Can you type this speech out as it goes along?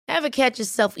Ever catch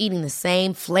yourself eating the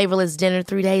same flavorless dinner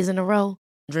 3 days in a row?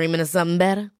 Dreaming of something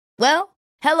better? Well,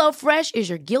 HelloFresh is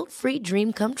your guilt-free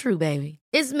dream come true, baby.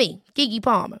 It's me, Keke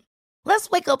Palmer. Let's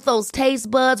wake up those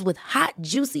taste buds with hot,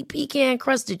 juicy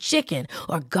pecan-crusted chicken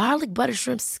or garlic butter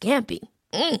shrimp scampi.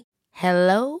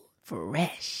 Hello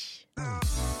Fresh.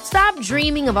 Stop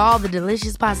dreaming of all the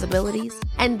delicious possibilities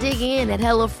and dig in at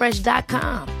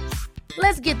HelloFresh.com.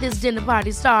 Let's get this dinner party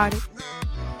started.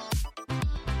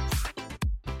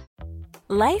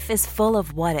 Life is full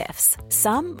of what-ifs.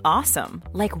 Some awesome,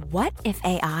 like what if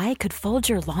AI could fold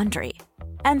your laundry?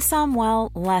 And some,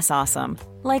 well, less awesome,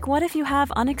 like what if you have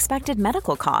unexpected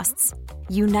medical costs?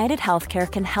 United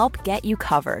Healthcare can help get you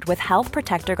covered with Health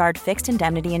Protector Guard fixed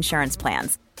indemnity insurance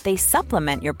plans. They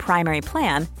supplement your primary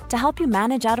plan to help you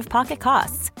manage out-of-pocket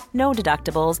costs. No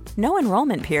deductibles, no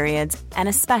enrollment periods, and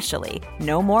especially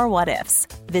no more what-ifs.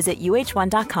 Visit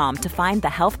uh1.com to find the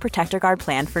Health Protector Guard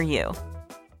plan for you.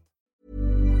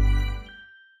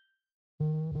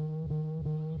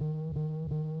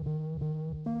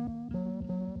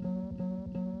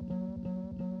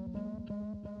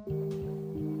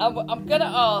 I'm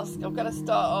going to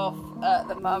start off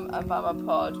the Mum and Mama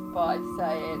pod by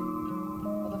saying,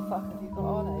 what the fuck have you got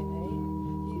on, Amy?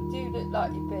 You do look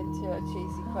like you've been to a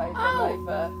cheesy cradle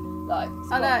over, like,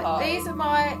 I know, party. these are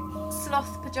my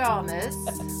sloth pyjamas,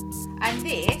 and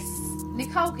this,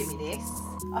 Nicole gave me this,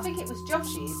 I think it was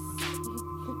Josh's.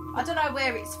 I don't know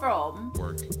where it's from.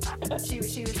 She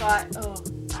was like, oh,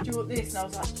 do you want this? And I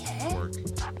was like, yeah.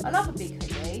 I love a big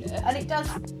hoodie, and it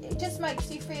just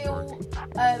makes you feel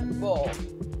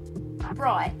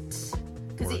bright,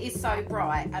 because it is so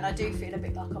bright, and I do feel a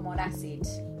bit like I'm on acid.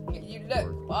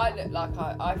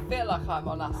 I feel like I'm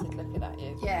on acid looking at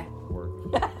you. Yeah.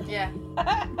 Yeah.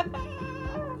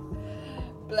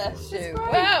 Bless you.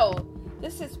 Well,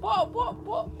 this is what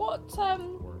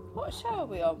show are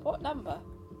we on? What number?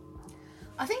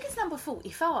 I think it's number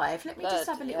 45. Let me just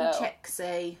have a little check,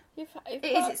 see.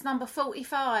 It's number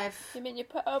 45. You mean you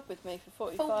put up with me for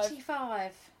 45?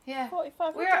 45, yeah.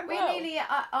 45, We're nearly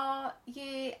at our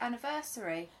year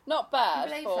anniversary. Not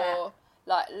bad for,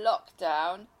 like,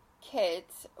 lockdown,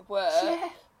 kids,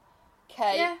 work,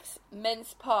 cakes,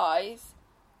 mince pies,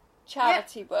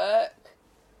 charity work,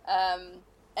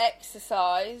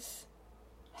 exercise,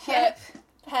 hip,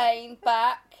 pain,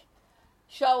 back,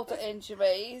 shoulder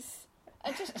injuries,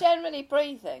 and just generally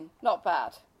breathing. Not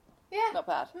bad. Yeah. Not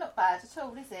bad. Not bad at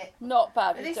all, is it? Not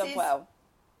bad. We've done well.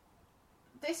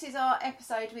 This is our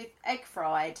episode with Egg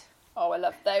Fried. Oh,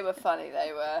 they were funny,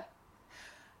 they were.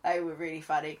 They were really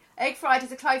funny. Egg Fried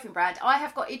is a clothing brand. I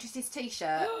have got Idris's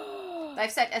t-shirt.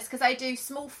 They've sent us, because they do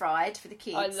small fried for the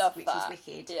kids. I love which that. Is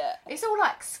wicked. Yeah. It's all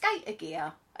like skater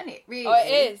gear, isn't it? Really? Oh,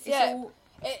 it is, yeah. All,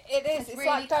 it is. It's really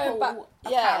like going cool back.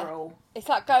 Apparel. Yeah. It's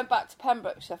like going back to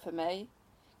Pembrokeshire for me,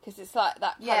 because it's like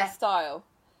that kind of style.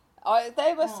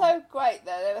 They were so great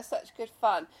though. They were such good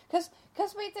fun, because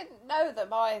we didn't know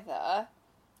them either.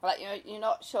 Like, you're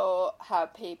not sure how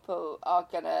people are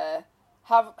gonna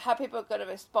how people are gonna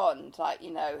respond. Like,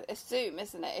 it's Zoom,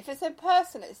 isn't it? If it's in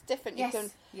person, it's different. You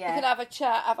can have a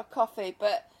chat, have a coffee,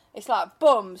 but it's like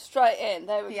boom, straight in.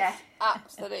 They were just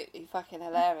absolutely fucking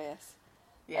hilarious.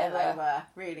 Yeah, they were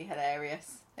really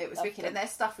hilarious. It was wicked, and their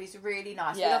stuff is really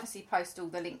nice. Yeah. We'll obviously post all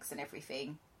the links and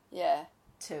everything. Yeah.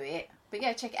 To it. But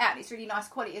yeah, check it out. It's really nice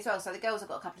quality as well. So the girls have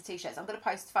got a couple of t-shirts. I'm going to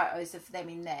post photos of them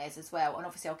in theirs as well. And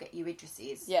obviously I'll get you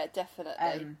Idris's. Yeah,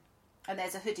 definitely. And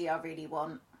there's a hoodie I really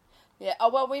want. Yeah. Oh,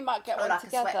 well, we might get one like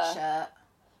together. A sweatshirt.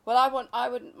 Well, I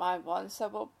wouldn't mind one.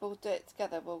 So we'll do it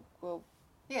together. We'll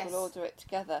order it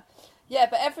together. Yeah,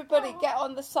 but everybody get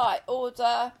on the site,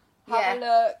 order, have a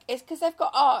look. It's because they've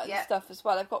got art and stuff as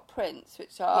well. They've got prints,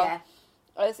 which are... Yeah.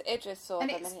 As Idris saw them,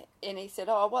 and he said,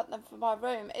 "Oh, I want them for my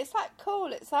room." It's like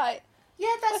cool. It's like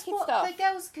that's what stuff. The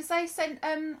girls, because they've sent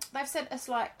us,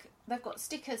 like, they've got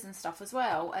stickers and stuff as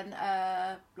well, and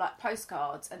like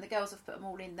postcards, and the girls have put them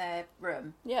all in their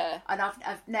room. Yeah, and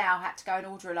I've now had to go and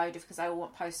order a load of, because they all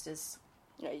want posters.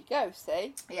 There you go.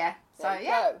 See, yeah. So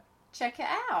yeah, check it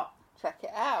out. Check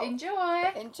it out. Enjoy.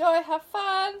 Have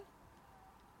fun.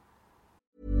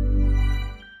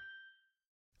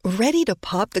 Ready to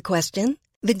pop the question?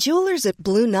 The jewelers at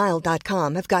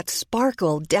BlueNile.com have got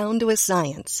sparkle down to a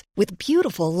science with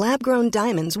beautiful lab-grown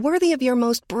diamonds worthy of your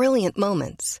most brilliant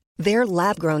moments. Their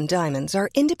lab-grown diamonds are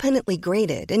independently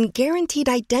graded and guaranteed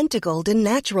identical to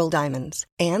natural diamonds,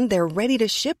 and they're ready to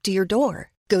ship to your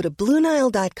door. Go to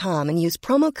BlueNile.com and use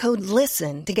promo code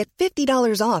LISTEN to get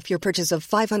 $50 off your purchase of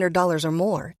 $500 or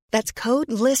more. That's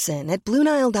code LISTEN at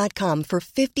BlueNile.com for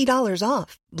 $50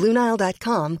 off.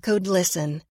 BlueNile.com, code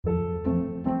LISTEN.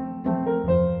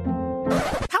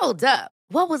 Hold up.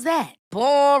 What was that?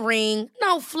 Boring.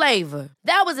 No flavor.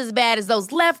 That was as bad as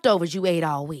those leftovers you ate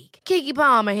all week. Keke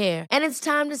Palmer here, and it's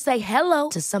time to say hello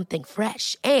to something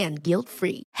fresh and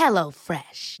guilt-free.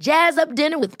 HelloFresh. Jazz up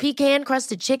dinner with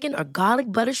pecan-crusted chicken or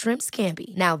garlic butter shrimp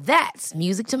scampi. Now that's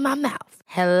music to my mouth.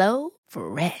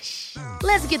 HelloFresh.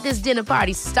 Let's get this dinner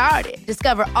party started.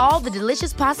 Discover all the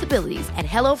delicious possibilities at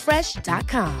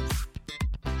HelloFresh.com.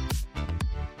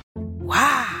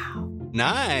 Wow.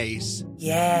 Nice.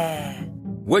 Yeah.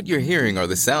 What you're hearing are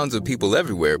the sounds of people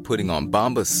everywhere putting on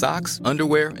Bombas socks,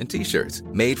 underwear, and T-shirts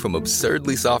made from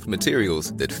absurdly soft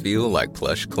materials that feel like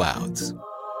plush clouds.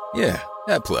 Yeah,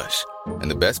 that plush. And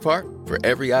the best part? For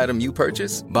every item you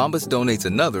purchase, Bombas donates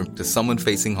another to someone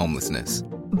facing homelessness.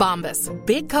 Bombas.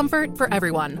 Big comfort for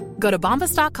everyone. Go to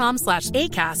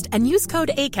bombas.com/ACAST and use code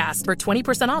ACAST for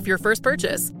 20% off your first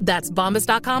purchase. That's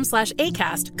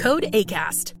bombas.com/ACAST. Code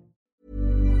ACAST.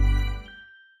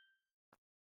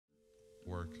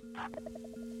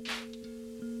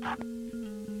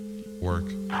 Work.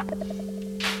 I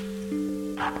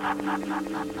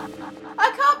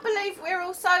can't believe we're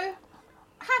all so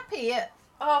happy at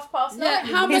 9:30. Yeah,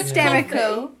 how much hysterical.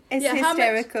 coffee? It's Yeah,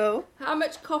 hysterical. How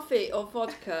much coffee or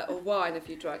vodka or wine have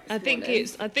you drunk this I think morning?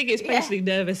 it's basically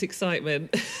nervous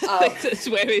excitement. Oh. I think that's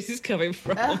where this is coming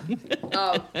from.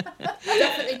 Oh,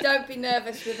 definitely don't be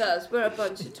nervous with us. We're a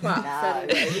bunch of twats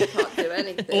anyway. We can't do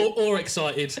anything. Or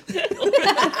excited.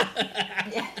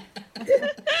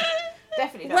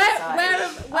 Definitely not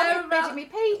excited. Where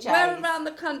around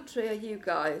the country are you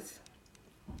guys?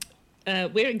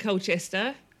 We're in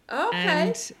Colchester.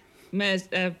 Okay.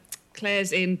 And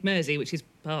Claire's in Mersey, which is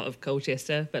part of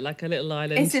Colchester, but like a little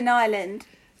island. It's an island.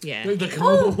 Yeah.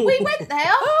 Oh, we went there.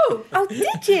 Oh,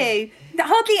 did you?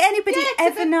 Hardly anybody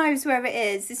ever knows where it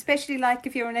is, especially like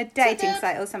if you're on a dating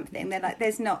site or something. They're like,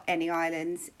 there's not any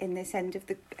islands in this end of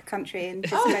the country and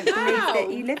just don't believe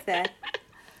that you live there.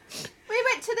 We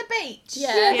went to the beach.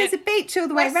 Yeah, there's a beach all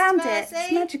the way West around Mersey. it.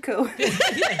 It's magical. Like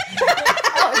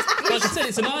I said,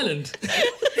 it's an island.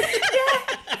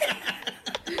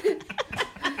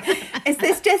 Is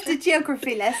this just a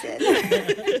geography lesson?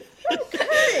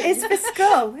 It's for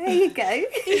school. There you go.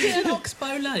 Is it an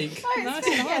Oxbow Lake? That's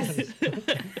an island.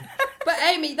 But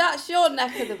Amy, that's your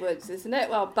neck of the woods, isn't it?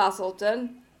 Well,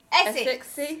 Basildon.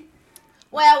 Essexy.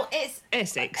 Well, it's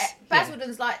Essex.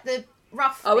 Basildon's like the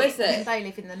rough Oh, bit, is it? and they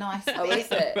live in the nice bit. Oh, is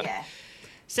it? Yeah.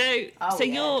 So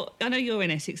yeah. I know you're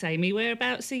in Essex, Amy.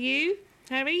 Whereabouts are you,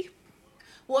 Harry?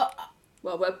 Well,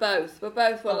 we're both.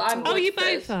 Well, I'm. Oh, you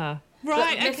Woodford. both are. But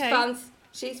Right, okay.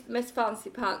 She's Miss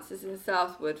Fancy Pants is in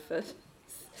South Woodford.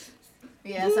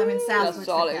 Yeah, so I'm in South That's Woodford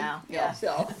darling. now. Yeah.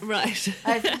 Right.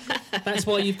 That's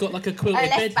why you've got like a I quilted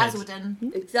left bed head. Basildon.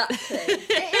 Exactly.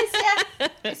 It is, yeah.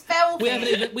 It's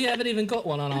velvet. We haven't even got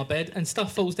one on our bed, and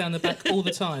stuff falls down the back all the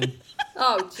time.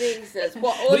 Oh Jesus!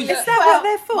 What? All Is that what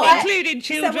they're for? Including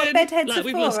children. Is that what bedheads like are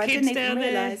we've for? lost I kids didn't even down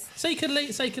there. realise. So you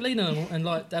could lean on and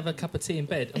like have a cup of tea in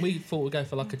bed, and we thought we'd go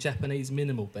for like a Japanese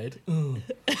minimal bed. Ugh.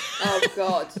 Oh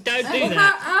God! Don't do Well,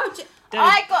 that. how do you...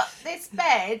 I got this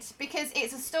bed because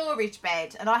it's a storage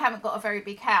bed and I haven't got a very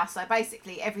big house, so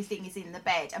basically everything is in the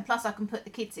bed, and plus I can put the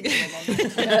kids in it.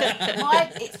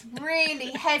 It's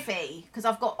really heavy because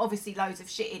I've got obviously loads of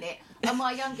shit in it, and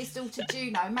my youngest daughter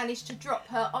Juno managed to drop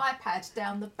her iPad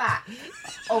down the back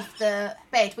of the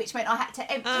bed, which meant I had to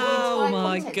empty the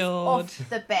entire contents of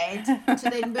the bed to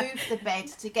then move the bed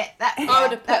to get that. I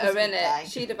would have put her in it.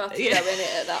 She'd have had to go in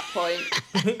it at that point.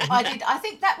 I did. I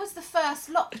think that was the first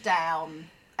lockdown.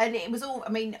 And it was all, I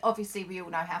mean, obviously we all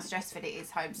know how stressful it is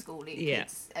homeschooling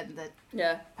kids and the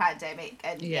pandemic.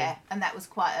 And and that was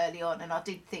quite early on. And I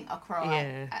did think I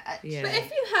cried. But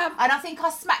if you have... And I think I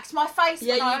smacked my face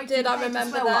when I you did. I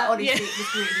remember that. Like, honestly, it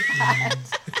was really bad.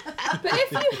 But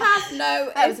if you have no...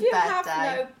 That was if a you bad have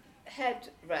day. no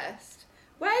headrest,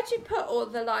 where do you put all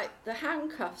the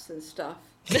handcuffs and stuff?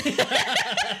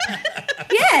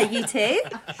 Yeah, you two.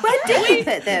 Where do you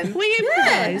put them? We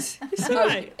improvise. It's all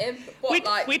right. They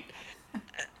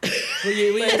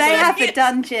have a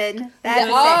dungeon. They have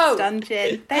a sex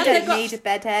dungeon. They don't need a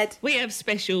bedhead. We have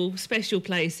special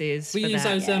places. We for use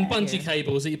that. those bungee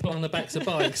cables that you put on the backs of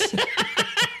bikes.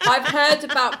 I've heard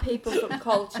about people from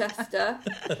Colchester.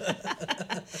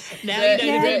 Now you know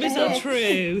the rumours are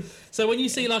true. So when you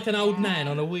see like an old nan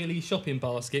on a wheelie shopping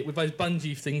basket with those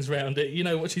bungee things round it, you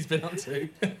know what she's been up to.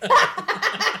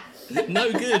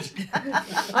 No good.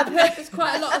 I've heard there's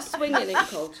quite a lot of swinging in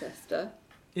Colchester.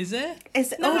 Is there?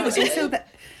 It's all that happens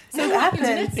in happens.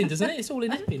 Epping, doesn't it? It's all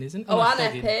in Epping, isn't it? Oh, and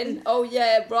Epping. Oh,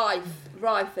 yeah,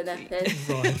 rife in Epping.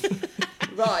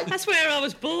 Right. That's where I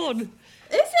was born.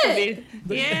 Is it?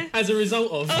 Yeah. As a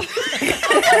result of.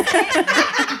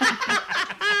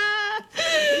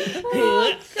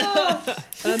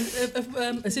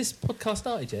 has this podcast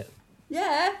started yet?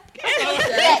 Yeah.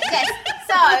 Yes.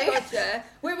 So Roger,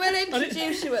 we will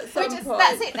introduce you at some point.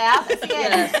 that's it now. That's the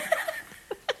end.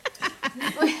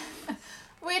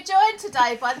 We're joined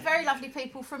today by the very lovely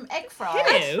people from Egg Fry.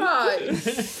 Egg Fry,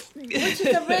 which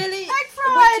is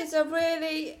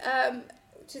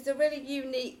a really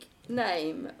unique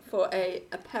name for a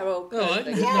apparel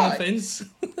clothing. No offence.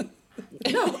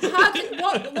 No,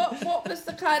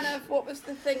 what was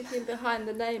the thinking behind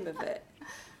the name of it?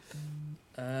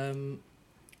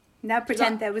 Now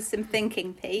pretend there was some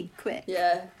thinking, Pete. Quick.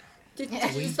 Yeah. Did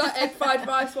you start egg fried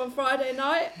rice one Friday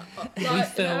night?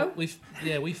 We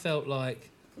felt like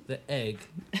the egg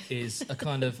is a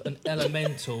kind of an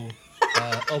elemental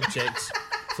object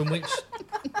from which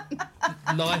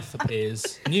life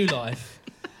appears, new life.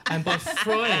 And by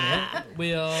frying it,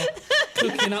 we are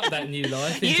cooking up that new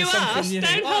life into something new.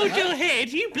 Don't hold your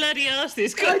head. You bloody asked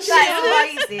this question.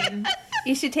 That's amazing.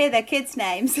 You should hear their kids'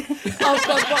 names. Oh God,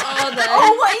 what are they?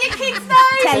 Oh, what are your kids'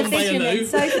 names? Television and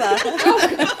sofa.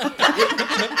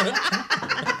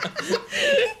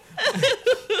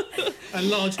 And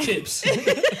large chips. How do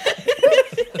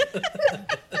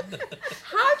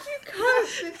you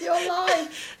cope with your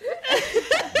life?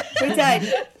 We don't.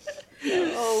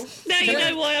 Oh. Now you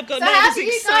know why I've got So nervous how do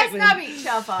you excitement. guys know each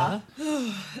other?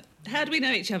 How do we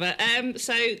know each other?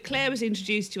 So Claire was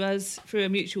introduced to us through a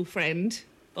mutual friend.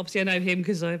 Obviously, I know him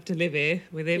because I have to live here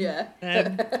with him. Yeah.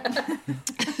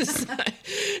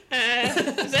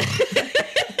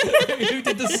 Who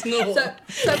did the snort?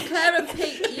 So Claire and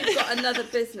Pete, you've got another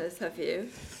business, have you?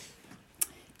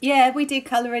 Yeah, we do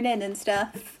colouring in and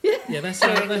stuff. Yeah, that's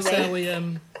how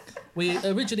we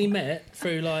originally met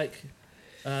through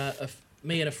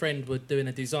me and a friend were doing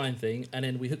a design thing, and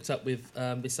then we hooked up with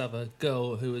this other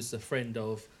girl who was a friend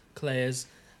of Claire's,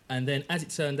 and then as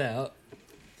it turned out,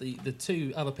 the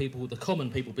two other people, the common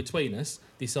people between us,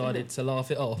 decided to laugh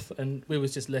it off, and we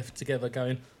was just left together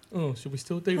going, oh, should we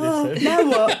still do this then? Now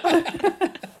what?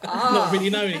 Not really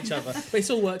knowing each other, but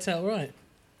it's all worked out right.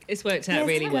 It's worked out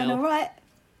really well. All right.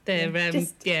 They're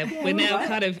we're now right.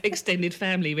 kind of extended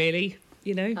family, really.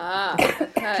 You know,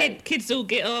 Okay. kids all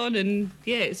get on, and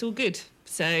it's all good.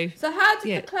 So how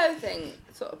did the clothing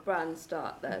sort of brand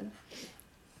start then?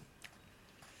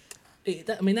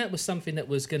 That was something that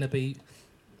was going to be,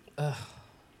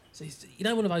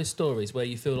 one of those stories where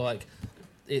you feel like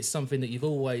it's something that you've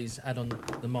always had on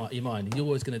your mind, and you're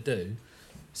always going to do.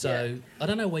 So I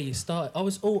don't know where you start.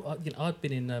 I'd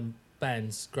been in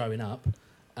bands growing up,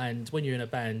 and when you're in a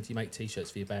band, you make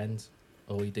T-shirts for your band,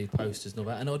 or you do posters and all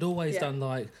that. And I'd always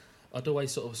I'd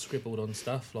always sort of scribbled on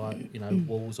stuff like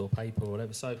walls or paper or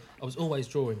whatever. So I was always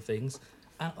drawing things.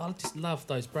 And I just love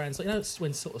those brands. Like, it's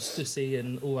when sort of Stussy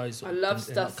and all those... I love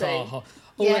Stussy. All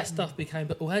that stuff became...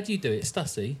 But how do you do it?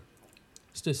 Stussy?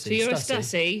 Stussy. So you're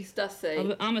Stussy. a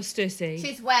Stussy? I'm a Stussy.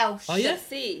 She's Welsh. Oh, yeah?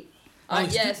 Stussy.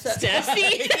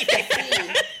 Stussy.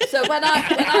 So when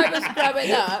I was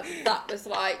growing up, that was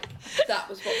what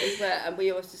we were, and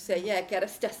we always just say, get a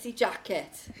Stussy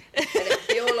jacket, and it'd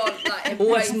be all on like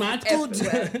it's mad good.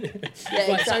 Yeah,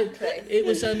 exactly. So it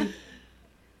was so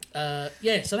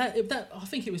that I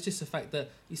think it was just the fact that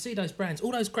you see those brands,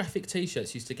 all those graphic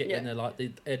T-shirts used to get in there like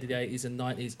the early 80s and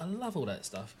 90s. I love all that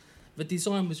stuff. The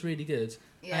design was really good,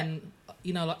 and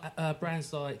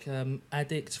brands like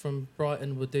Addict from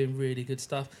Brighton were doing really good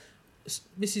stuff.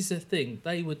 This is the thing;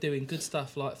 they were doing good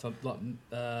stuff for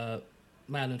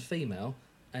male and female,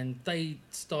 and they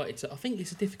started to. I think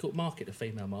it's a difficult market, the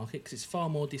female market, because it's far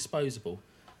more disposable.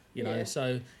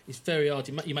 So it's very hard.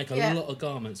 You make a lot of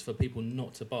garments for people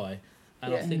not to buy,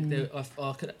 and I think I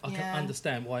can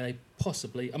understand why they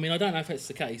possibly. I mean, I don't know if that's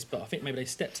the case, but I think maybe they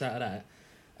stepped out of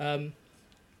that. And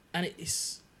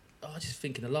it's. I just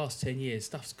think in the last 10 years,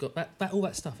 stuff's got all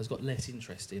that stuff has got less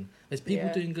interesting. There's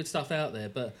people doing good stuff out there,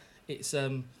 but it's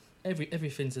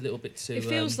everything's a little bit too. It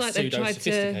feels like they've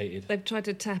tried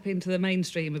to tap into the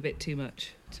mainstream a bit too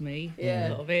much to me. A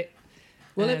lot of it.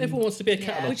 Well, everyone wants to be a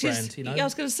catalogue brand, I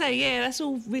was going to say, that's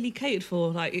all really catered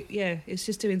for. It's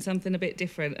just doing something a bit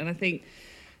different. And I think,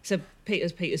 so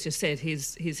Peter's just said,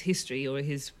 his history or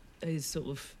his sort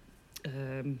of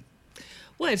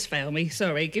words fail me.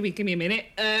 Sorry, give me a minute.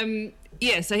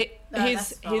 So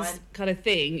his kind of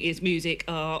thing is music,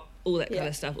 art, all that kind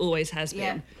of stuff. Always has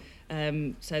been.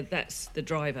 So that's the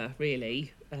driver,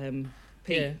 really.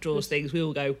 Pete draws things. We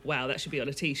all go, wow, that should be on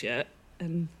a T-shirt.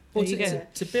 And well,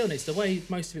 to be honest, the way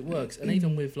most of it works, and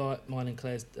even with like mine and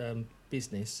Claire's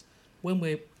business, when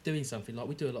we're doing something, like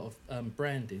we do a lot of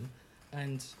branding,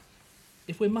 and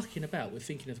if we're mucking about, we're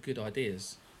thinking of good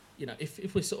ideas. you know,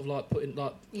 if we're sort of like putting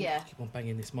like, keep on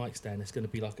banging this mic stand, there's going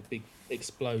to be like a big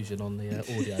explosion on the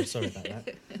audio. Sorry about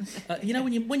that. You know,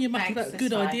 when you're mucking about,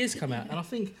 good ideas come out, and I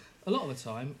think a lot of the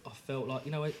time I felt like,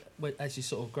 you know, as you're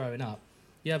sort of growing up,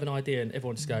 you have an idea and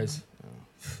everyone just goes,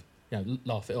 you know,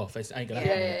 laugh it off. It ain't going to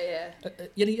happen.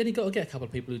 You got to get a couple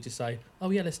of people who just say, oh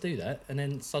yeah, let's do that, and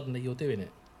then suddenly you're doing it.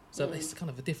 So it's kind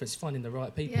of a difference finding the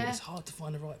right people. Yeah. It's hard to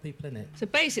find the right people, isn't it? So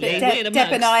basically, Deb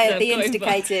and I are the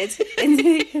instigated.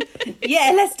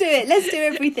 Yeah, let's do it. Let's do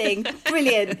everything.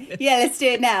 Brilliant. Yeah, let's do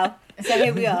it now. So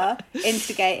here we are,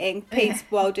 instigating Pete's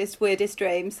wildest, weirdest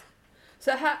dreams.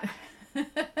 So how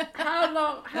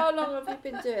long have you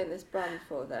been doing this brand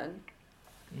for then?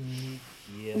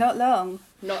 Not long.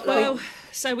 Well,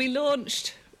 so we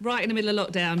launched right in the middle of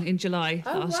lockdown in July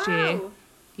last year.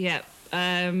 Yeah.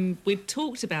 We'd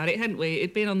talked about it, hadn't we?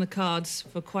 It'd been on the cards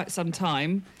for quite some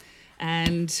time.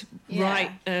 And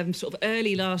sort of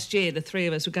early last year, the three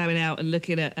of us were going out and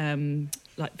looking at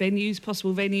like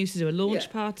possible venues to do a launch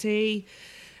party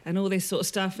and all this sort of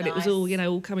stuff. And it was all, you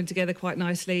know, all coming together quite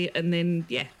nicely. And then,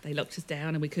 they locked us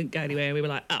down and we couldn't go anywhere. And we were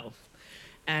like, oh.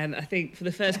 And I think for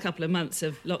the first couple of months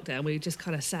of lockdown, we just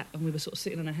kind of sat and we were sort of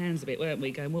sitting on our hands a bit, weren't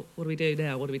we? Going, what do we do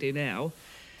now? What do we do now?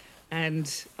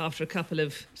 And after a couple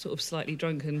of sort of slightly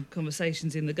drunken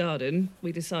conversations in the garden,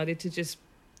 we decided to just,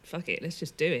 fuck it, let's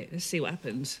just do it. Let's see what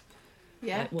happens.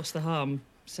 Yeah. Like, what's the harm?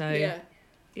 So,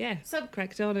 so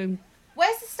cracked on. And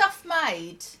where's the stuff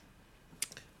made?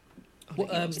 It's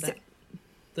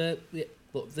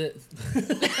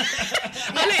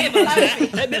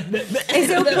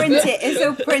all printed. It's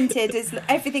all printed.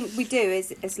 Everything we do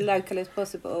is as local as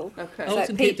possible. Okay. I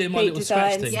often keep doing my little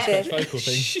scratch thing, scratch vocal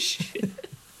thing.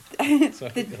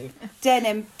 The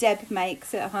denim Deb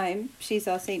makes at home. She's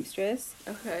our seamstress.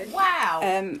 Okay.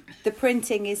 Wow. The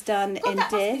printing is done in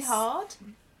that disc. Must be hard.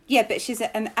 Yeah, but she's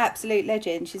an absolute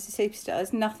legend. She's a superstar.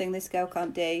 There's nothing this girl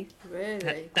can't do.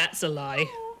 Really? That's a lie.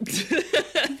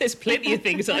 There's plenty of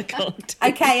things I can't do.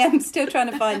 Okay, I'm still trying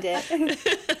to find it.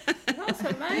 That's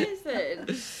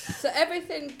amazing. So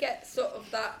everything gets sort of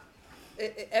that.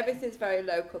 Everything's very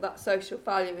local. That social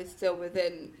value is still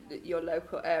within your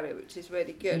local area, which is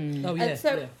really good. Oh, yeah. And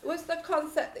so, was the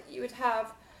concept that you would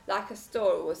have like a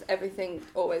store, or was everything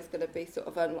always going to be sort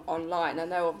of online? I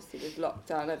know, obviously, with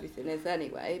lockdown, everything is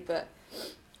anyway, but.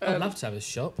 I'd love to have a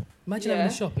shop. Imagine having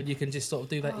a shop and you can just sort of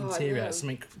do that interior.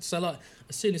 Something. So, like,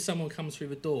 as soon as someone comes through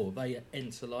the door, they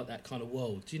enter like that kind of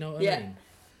world. Do you know what I mean?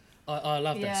 I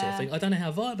love that sort of thing. I don't know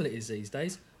how viable it is these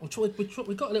days. We've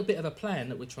got a little bit of a plan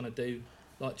that we're trying to do,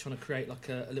 like trying to create like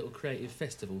a little creative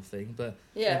festival thing, but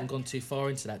we haven't gone too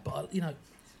far into that. But you know,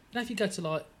 if you go to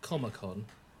like Comic-Con,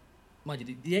 mind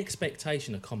you, the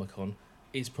expectation of Comic-Con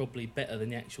is probably better than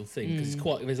the actual thing because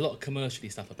there's a lot of commercially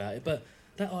stuff about it. But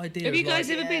that idea. Have you guys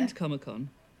ever been to Comic-Con?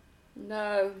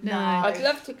 No. I'd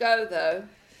love to go though.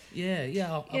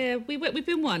 Yeah. We've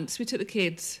been once. We took the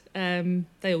kids.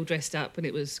 They all dressed up, and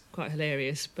it was quite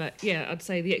hilarious. But yeah, I'd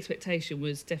say the expectation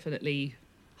was definitely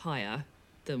higher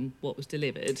than what was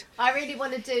delivered. I really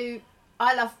want to do.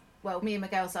 Me and my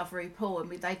girls love RuPaul, and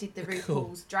they did the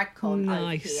RuPaul's Drag Con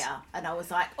over here, and I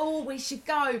was like, oh, we should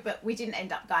go, but we didn't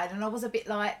end up going. And I was a bit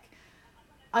like,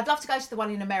 I'd love to go to the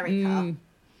one in America.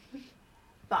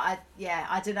 But I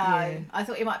don't know. Yeah. I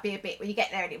thought it might be a bit, when you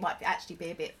get there, and it might actually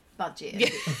be a bit budget.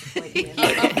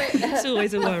 It's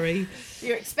always a worry.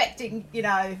 You're expecting, you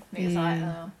know, it's like,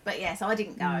 but so I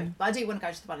didn't go. But I do want to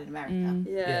go to the one in America.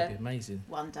 Yeah, it'd be amazing.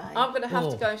 One day. I'm going to have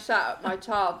to go and shout at my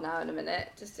child now in a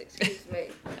minute. Just excuse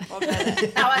me. Oh,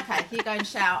 okay. You go and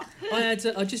shout.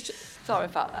 Sorry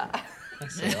about that.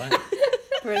 That's all right.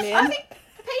 Brilliant. I think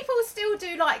people still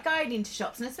do like going into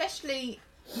shops, and especially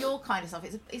your kind of stuff.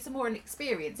 It's more an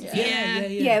experience. Yeah.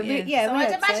 So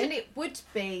I'd imagine it would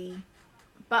be.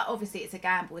 But obviously it's a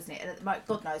gamble, isn't it?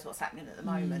 God knows what's happening at the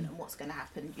moment and what's going to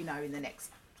happen, you know, in the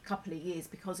next couple of years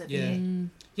because of it.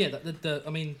 Yeah,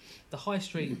 the high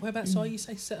street, whereabouts are you,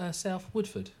 say, South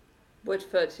Woodford?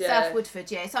 Woodford, South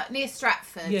Woodford, yeah. It's like near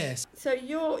Stratford. Yes. So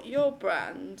your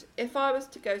brand, if I was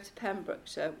to go to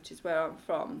Pembrokeshire, which is where I'm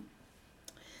from,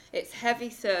 it's heavy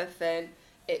surfing,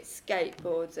 it's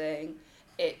skateboarding,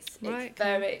 it's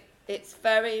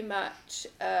very much,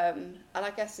 and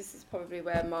I guess this is probably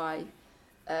where my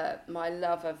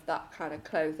love of that kind of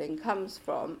clothing comes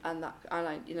from, and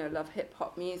I love hip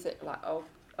hop music, like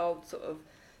old sort of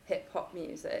hip hop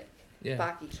music,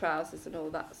 baggy trousers and all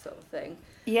that sort of thing.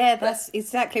 Yeah, that's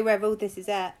exactly where all this is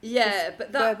at. Yeah,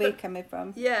 but that's where we're coming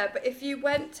from. Yeah, but if you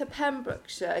went to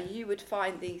Pembrokeshire, you would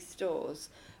find these stores.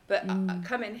 But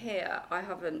coming here, I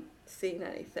haven't seen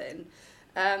anything.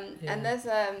 And there's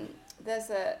a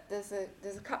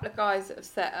couple of guys that have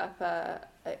set up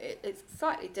it's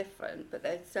slightly different, but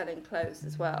they're selling clothes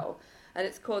as well, and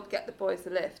it's called Get the Boys a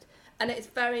Lift, and it's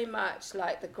very much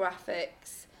like the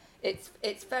graphics.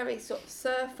 It's very sort of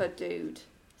surfer dude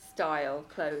style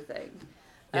clothing,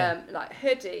 like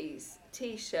hoodies,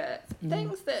 t-shirts,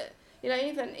 things that, you know,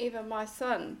 even my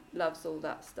son loves all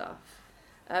that stuff,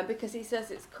 because he says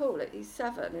it's cool. He's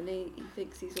 7 and he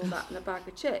thinks he's all that in a bag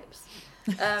of chips.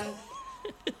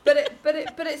 But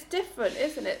it's different,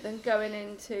 isn't it, than going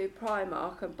into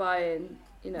Primark and buying,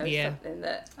 you know, something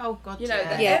that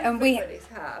that everybody's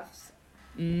has.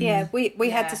 Yeah, we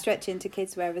had to stretch into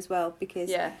kids wear as well,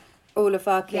 because all of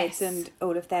our kids and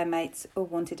all of their mates all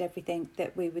wanted everything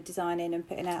that we were designing and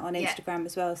putting out on Instagram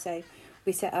as well. So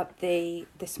we set up the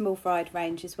small fried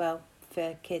range as well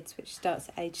for kids, which starts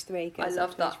at age 3. I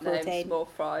love that name, Small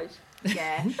Fried.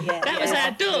 Yeah, that was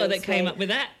our daughter that came up with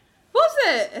that. Was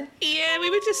it? Yeah, we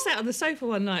were just sat on the sofa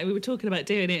one night. We were talking about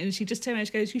doing it, and she just turned around and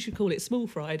she goes, "You should call it Small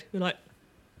Fried." We're like,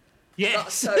 "Yes."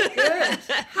 That's so good.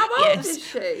 How old is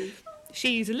she?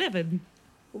 She's 11.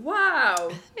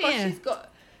 Wow. Yeah. Well,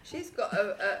 she's got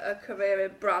a career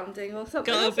in branding or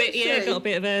something. Got a bit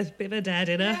of a dad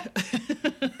in her.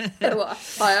 Well,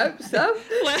 I hope so.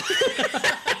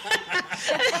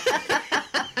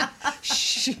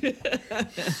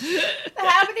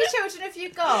 How many children have you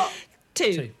got?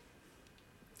 2.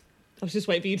 I was just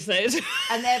waiting for you to say it.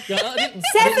 And they're 7.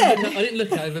 I didn't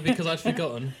look over because I'd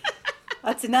forgotten.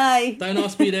 I don't know. Don't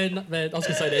ask me their I was going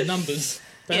to say their numbers.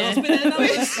 Don't ask me their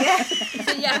numbers. So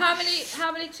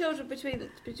how many children between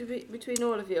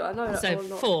all of you? I know. So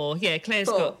 4. Yeah, Claire's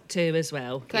got 2 as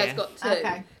well. Claire's got 2.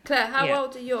 Okay. Claire, how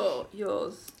old are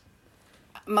yours?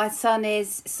 My son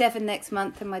is 7 next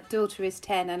month and my daughter is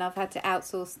 10, and I've had to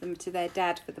outsource them to their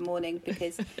dad for the morning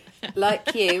because,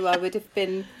 like you, I would have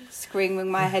been screaming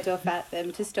my head off at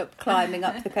them to stop climbing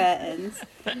up the curtains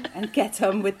and get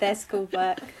on with their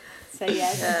schoolwork. So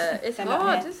it's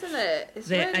hard, isn't it? It's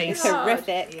really hard.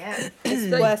 Horrific. Yeah.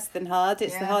 It's worse than hard.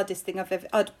 It's the hardest thing I've ever.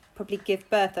 I'd probably give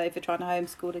birth over trying to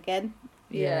homeschool again.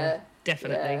 Yeah,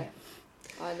 definitely. Yeah.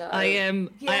 I know. I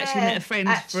actually met a friend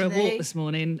for a walk this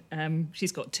morning.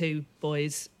 She's got 2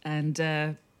 boys,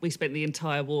 and we spent the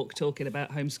entire walk talking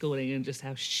about homeschooling and just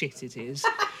how shit it is.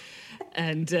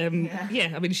 And I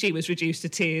mean, she was reduced to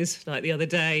tears like the other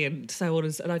day, and so on.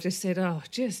 And I just said,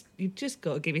 you've just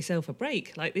got to give yourself a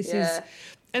break. Like this is,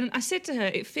 and I said to her,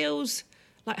 it feels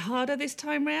like harder this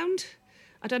time round.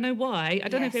 I don't know why. I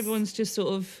don't know if everyone's just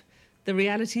sort of the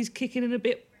reality's kicking in a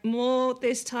bit more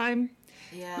this time.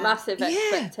 Yeah. Massive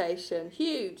expectation,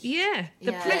 huge. Yeah,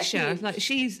 the pressure. Like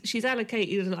she's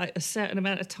allocated like a certain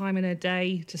amount of time in her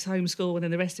day to homeschool, and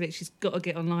then the rest of it she's got to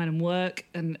get online and work,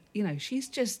 and you know she's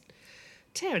just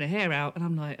tearing her hair out, and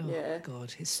I'm like,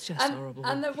 God, it's just horrible.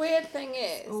 And the weird thing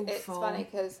is, it's funny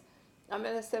because I'm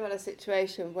in a similar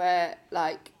situation where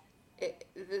like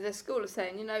the school is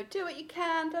saying, you know, do what you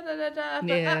can, but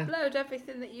upload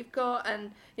everything that you've got, and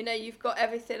you know you've got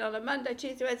everything on a Monday,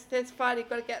 Tuesday, Wednesday, Friday, you've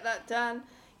got to get that done.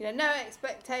 You know, no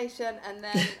expectation, and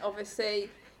then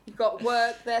obviously you've got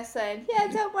work. They're saying,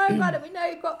 don't worry about it. We know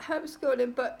you've got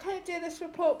homeschooling, but can you do this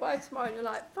report by tomorrow? And you're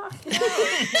like, fucking hell.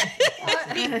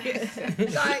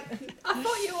 Like, I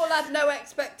thought you all had no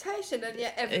expectation, and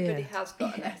yet everybody has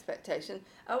got an expectation.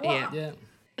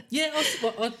 Yeah,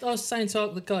 I was saying to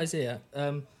the guys here,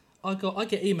 I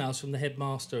get emails from the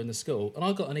headmaster in the school, and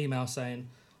I got an email saying,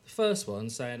 the first one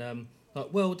saying, like,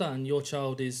 well done, your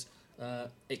child is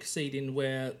exceeding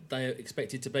where they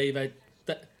expected to be. It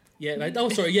said,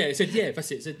 that's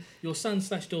it. It said, your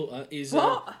son/daughter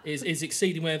is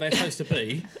exceeding where they're supposed to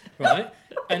be, right?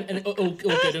 And all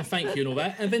good, and thank you and all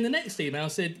that. And then the next email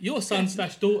said, your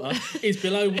son/daughter is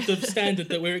below the standard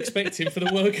that we're expecting for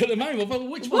the work at the moment. Well,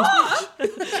 which one's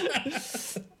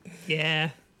which? Yeah.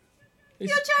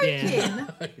 You're joking. Yeah.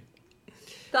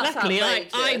 Luckily,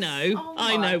 I know.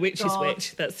 I know which is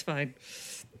which. That's fine.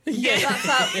 Yeah, that's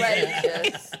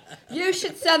outrageous. You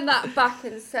should send that back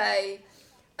and say,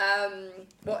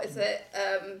 what is it?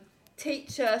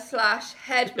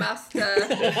 Teacher/headmaster,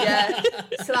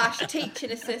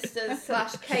 /teaching assistant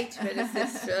 /catering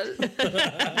assistant.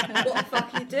 What the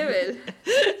fuck are you doing?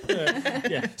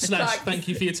 Thank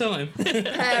you for your time.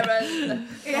 Parent.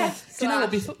 Do you know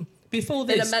what? Before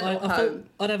this, I thought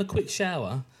I'd have a quick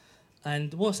shower,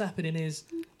 and what's happening is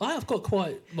I've got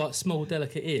quite like small,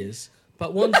 delicate ears.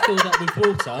 But one's filled up with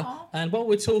water, and while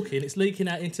we're talking, it's leaking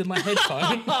out into my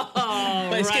headphone.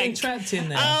 But it's getting trapped in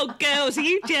there. Oh, girls, are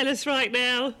you jealous right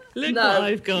now? Look what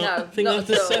I've got. No, I think I'm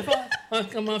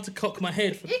going to have to cock my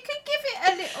head. You can give it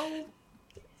a little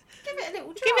try. Give it a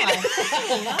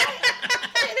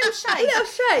little shake. A little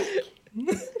shake. Shape.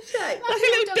 Like a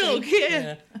little dog,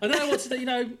 yeah. I don't know what to do, you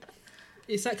know.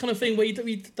 It's that kind of thing where you don't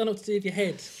know what to do with your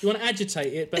head. You want to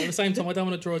agitate it, but at the same time, I don't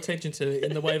want to draw attention to it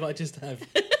in the way that I just have.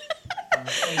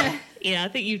 Yeah, I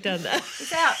think you've done that.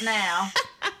 It's out now.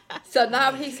 So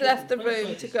now he's left the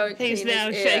room to go and clean He's now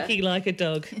his ear. shaking like a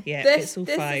dog. Yeah, This it's all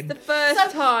fine. is the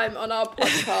first time on our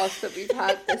podcast that we've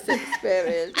had this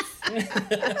experience.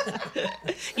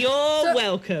 You're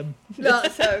welcome.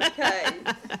 That's okay.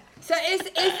 So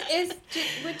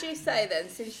would you say then,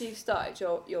 since you've started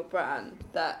your brand,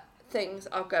 that things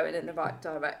are going in the right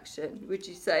direction? Would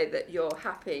you say that you're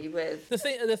happy with The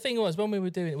thing was, when we were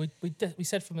doing it, we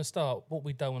said from the start what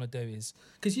we don't want to do is,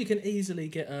 because you can easily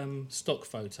get stock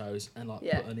photos and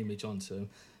put an image onto them,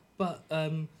 but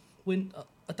when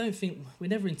I don't think we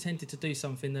never intended to do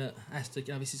something that has to,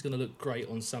 this is going to look great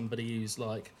on somebody who's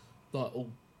like all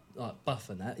like buff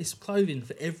and that. It's clothing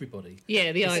for everybody.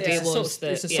 Yeah, the idea was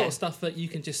that it's the sort of stuff that you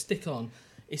can just stick on.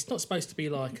 It's not supposed to be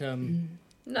like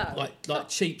no, like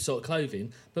cheap sort of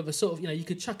clothing, but the sort of, you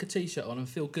could chuck a t-shirt on and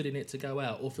feel good in it to go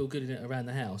out, or feel good in it around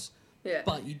the house. Yeah.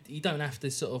 But you don't have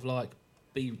to sort of like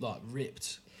be like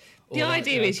ripped. The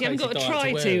idea is you haven't got to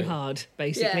try too hard,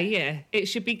 basically. Yeah, it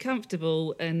should be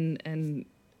comfortable and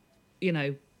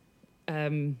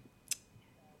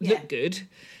look good,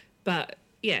 but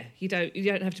you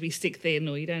don't have to be stick thin,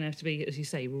 or you don't have to be, as you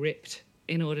say, ripped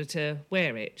in order to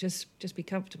wear it. Just be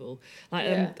comfortable.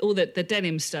 Like all the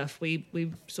denim stuff,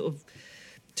 we sort of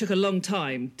took a long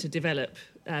time to develop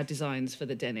our designs for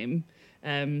the denim.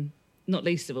 Not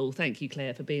least of all, thank you,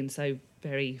 Claire, for being so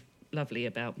very lovely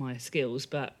about my skills.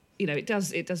 But it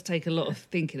does take a lot of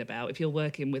thinking about if you're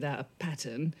working without a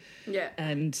pattern. Yeah.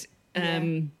 And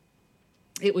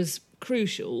it was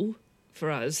crucial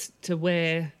for us to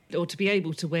wear, or to be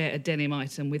able to wear, a denim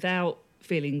item without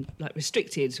feeling like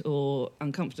restricted or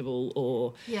uncomfortable,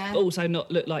 or also not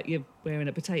look like you're wearing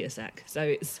a potato sack. So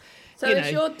it's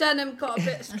has your denim got a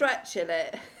bit of stretch in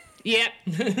it? Yep.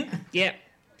 Yep.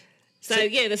 So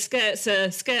the skirts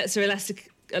are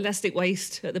elastic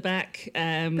waist at the back. All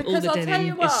the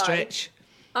denim is stretch.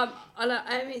 I know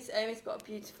Amy's got a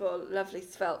beautiful, lovely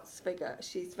svelte figure.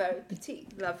 She's very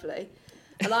petite, lovely,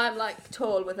 and I'm like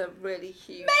tall with a really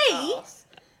huge ass.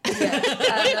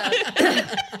 Yeah,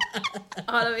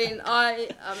 and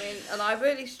I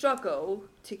really struggle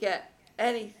to get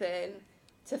anything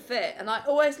to fit, and I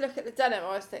always look at the denim. I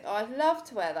always think, I'd love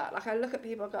to wear that. Like, I look at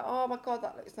people and go, oh my god,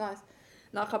 that looks nice.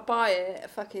 And like, I buy it,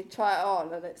 fucking try it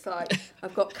on, and it's like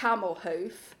I've got camel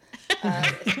hoof,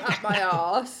 it's up my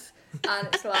arse, and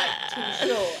it's like too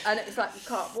short, and it's like you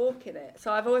can't walk in it.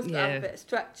 So I've always got to have a bit of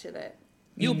stretch in it.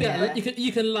 You'll be able,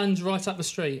 you can lunge right up the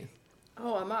street.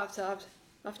 Oh, I might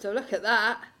have to look at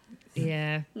that.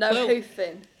 Yeah. No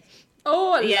hoofing.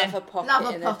 Oh, I love a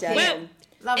pocket in a denim.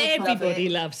 Everybody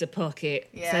loves a pocket.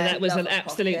 Yeah, so that was an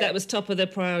absolute. That was top of the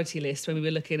priority list when we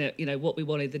were looking at what we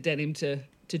wanted the denim to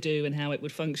do and how it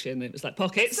would function. It was like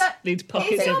pockets. Need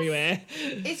pockets everywhere.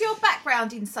 Is your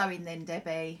background in sewing then,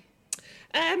 Debbie?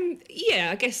 Yeah,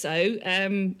 I guess so.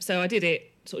 So I did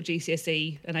it sort of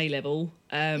GCSE and A level.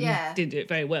 Didn't do it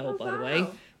very well, by the way,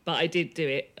 but I did do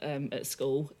it at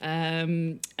school.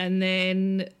 And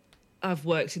then I've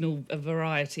worked in a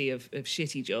variety of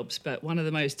shitty jobs, but one of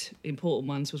the most important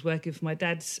ones was working for my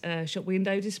dad's shop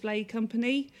window display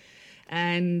company,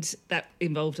 and that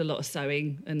involved a lot of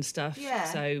sewing and stuff. Yeah.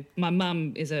 So my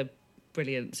mum is a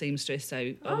brilliant seamstress,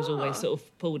 so I was always sort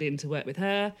of pulled in to work with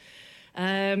her.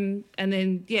 And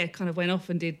then, kind of went off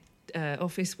and did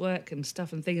office work and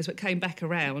stuff and things, but came back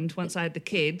around once I had the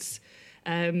kids.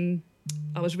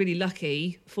 I was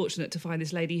really fortunate to find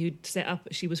this lady who'd set up,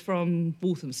 she was from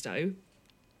Walthamstow.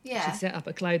 Yeah. She set up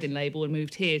a clothing label and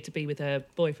moved here to be with her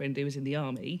boyfriend who was in the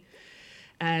army.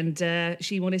 And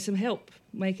she wanted some help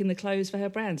making the clothes for her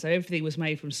brand. So everything was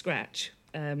made from scratch,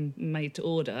 made to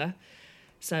order.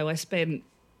 So I spent,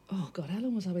 how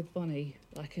long was I with Bonnie?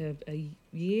 Like a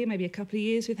year, maybe a couple of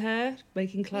years with her,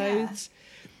 making clothes.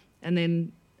 Yeah. And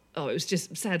then, it was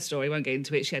just a sad story, won't get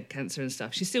into it. She had cancer and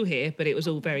stuff. She's still here, but it was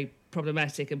all very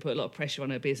problematic and put a lot of pressure on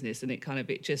her business, and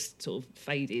it just sort of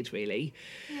faded, really.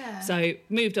 Yeah. So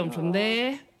moved on from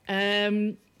there.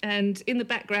 And in the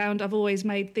background, I've always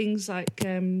made things like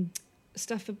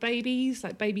stuff for babies,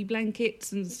 like baby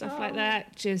blankets and stuff like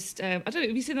that. Just, I don't know,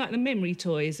 have you seen like the memory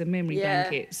toys and memory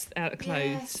blankets out of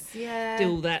clothes? Yes, do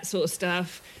all that sort of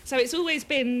stuff. So it's always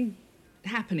been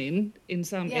happening in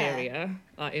some area,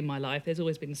 like in my life. There's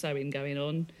always been sewing going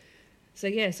on. So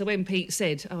when Pete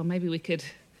said, maybe we could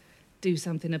do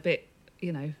something a bit,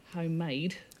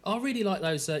 homemade. I really like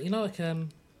those, like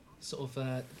sort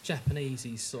of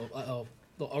Japanesey sort of,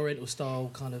 the Oriental style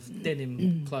kind of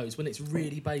denim clothes when it's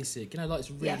really basic. You know, like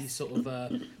it's really sort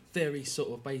of very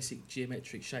sort of basic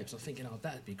geometric shapes. I'm thinking, oh,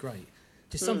 that'd be great.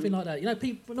 Just something like that. You know,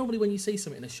 people normally when you see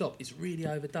something in a shop, it's really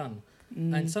overdone.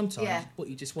 And sometimes what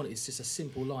you just want is just a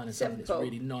simple line and something that's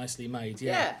really nicely made.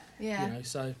 Yeah. You know,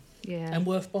 so and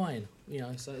worth buying. You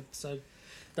know, so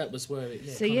that was where it.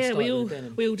 Yeah, we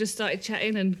all just started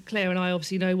chatting, and Claire and I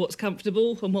obviously know what's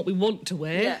comfortable and what we want to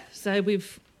wear. Yeah. So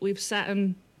we've sat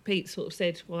and Pete sort of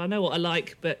said, "Well, I know what I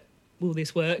like, but will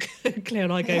this work?" Claire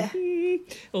and I go,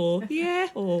 or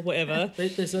or whatever.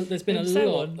 There's been a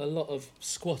lot of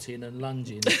squatting and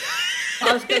lunging.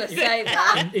 I was going to say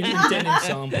that in denim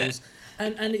samples,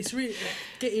 and it's really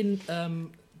getting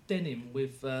denim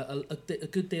with a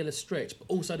good deal of stretch, but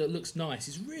also that looks nice.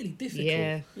 It's really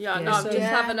difficult. I'm just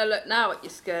having a look now at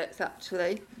your skirts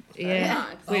actually. Yeah.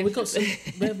 Oh, we've got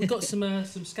some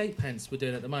skate pants we're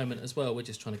doing at the moment as well. We're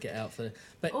just trying to get out for.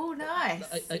 But nice.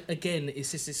 Again,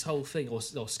 it's just this whole thing, or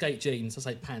skate jeans. I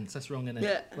say pants. That's wrong, isn't it?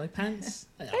 Yeah. Are they pants?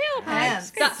 They are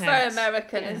pants. That's very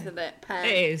American, isn't it? Pants.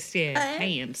 It is. Yeah.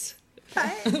 Pants.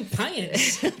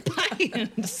 Pants.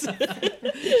 Pants.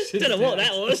 Don't know what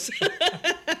that was.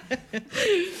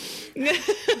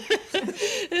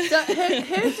 So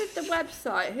who did the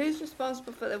website? Who's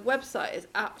responsible for the website? Is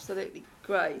absolutely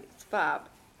great. It's fab.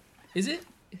 Is it?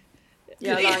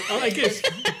 Yeah, I like it.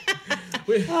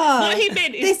 Good. What he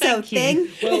meant is this old thing.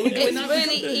 Well, it's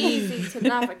really easy to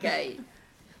navigate.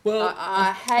 Well,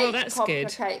 I hate that's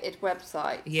complicated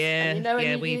websites. Yeah, and you know when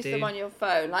you we use do. them on your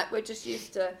phone, like we're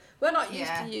not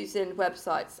used to using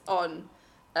websites on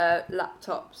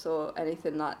laptops or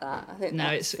anything like that. I think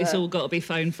it's all got to be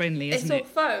phone friendly, isn't it?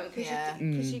 It's all phone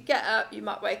because you get up, you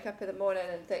might wake up in the morning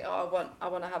and think, oh, I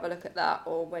want to have a look at that,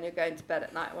 or when you're going to bed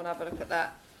at night, I want to have a look at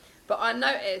that. But I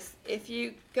noticed if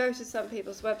you go to some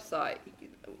people's website,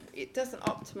 it doesn't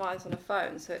optimise on a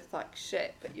phone, so it's like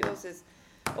shit. But yours is.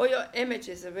 All your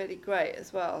images are really great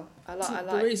as well. I like.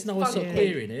 The reason I was sort of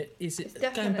hearing it is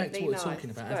going back to what we're nice.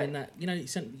 talking about, having that. You know,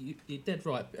 you're dead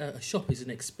right. A shop is an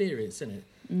experience, isn't it?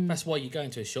 That's why you go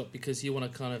into a shop, because you want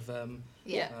to kind of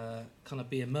kind of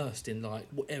be immersed in like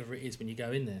whatever it is when you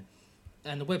go in there.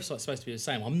 And the website's supposed to be the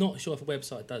same. I'm not sure if a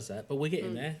website does that, but we're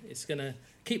getting there. It's gonna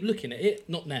keep looking at it.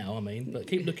 Not now, I mean, but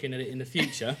keep looking at it in the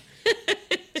future.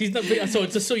 I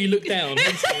just saw you look down.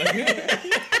 Keep looking at it.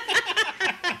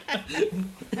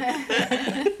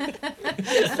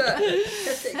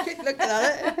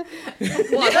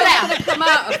 What's going to come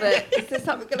out of it? Is there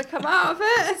something going to come out of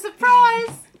it? A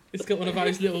surprise! It's got one of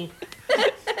those little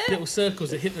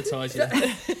circles that hypnotise you.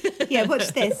 Yeah, watch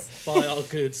this. Buy our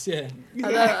goods, yeah. I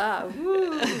know that.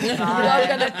 Woo. I'm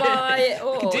going to buy it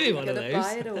all. Could do one of those.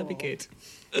 That'd be good.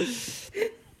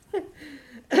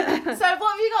 So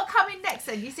what have you got coming next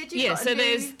then? You said you've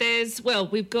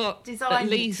got we've got at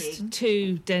least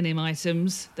 2 denim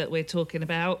items that we're talking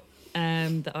about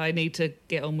that I need to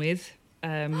get on with.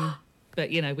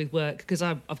 But, you know, with work, because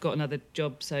I've got another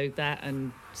job, so that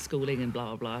and schooling and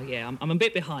blah, blah, blah. Yeah, I'm a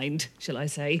bit behind, shall I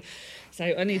say. So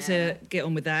I need to get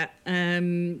on with that.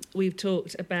 We've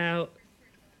talked about...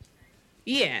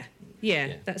 Yeah,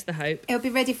 that's the hope. It'll be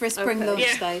ready for a spring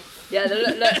launch, though. Yeah,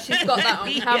 look, she's got that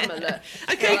on camera, look.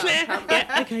 Okay, Claire.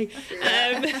 Yeah, okay.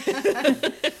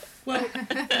 Well,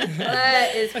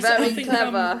 Claire is very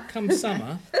clever. Come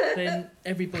summer, then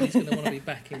everybody's going to want to be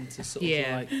back into sort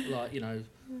of like you know...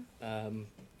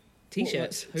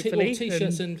 T-shirts, hopefully.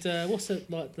 T-shirts and what's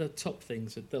the top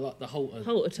things? Like the halter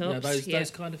tops. You know, those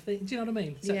kind of things. Do you know what I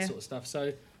mean? It's that sort of stuff.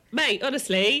 So... Mate,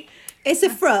 honestly... It's a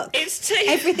frock. It's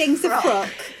Everything's a frock.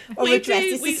 Or a dress.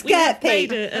 It's a skirt,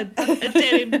 Pete. We made a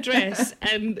denim dress,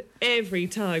 and every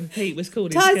time Pete was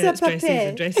calling skirts dresses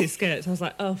and dresses skirts, I was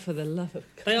like, oh, for the love of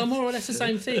God. They are more or less the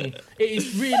same thing. It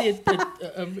is really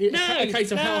a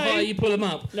case of how high you pull them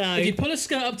up. No. If you pull a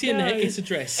skirt up to your neck, it's a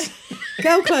dress.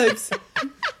 Girl clothes.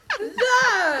 No!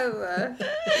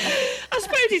 I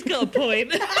suppose he's got a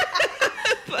point.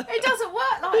 It doesn't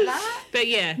work like that. But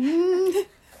yeah.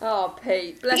 Oh,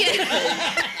 Pete. Bless you,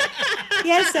 Pete.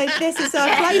 Yeah, so this is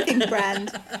our clothing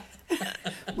brand.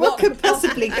 What could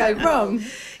possibly go wrong?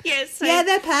 Yes. Yeah,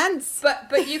 they're pants.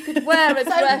 But you could wear a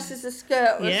dress as a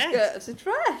skirt or a skirt as a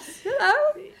dress. You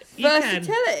know?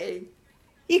 Versatility.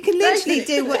 You can literally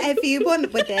do whatever you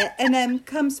want with it, and then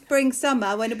come spring,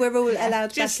 summer, when we're all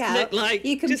allowed back out,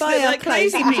 you can buy our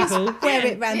clothes and just wear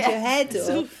it round your head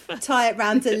or tie it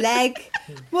round a leg.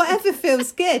 Whatever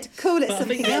feels good. Call it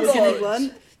something else if you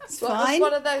want. It's fine.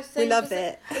 One of those things, we love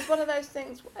it. It's one of those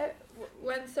things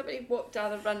when somebody walked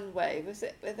down the runway. Was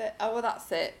it with it? Oh, well, that's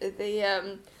it.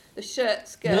 The shirt,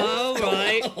 skirt. Oh,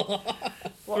 right.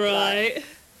 What, right.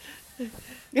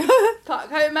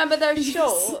 Can't remember those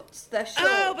shorts. They're shorts.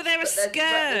 Oh, but they're a skirt.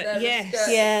 Yes.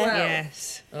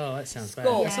 Yes. Oh, that sounds bad.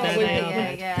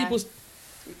 People's.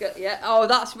 Oh,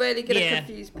 that's really going to Yeah.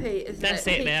 confuse Pete, isn't That's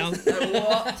it? it Pete now. doesn't know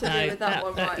what to do with that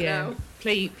one right now.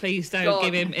 Please don't God.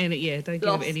 give him any. Yeah, don't give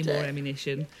him any more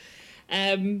ammunition.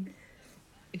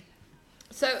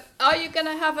 So, are you going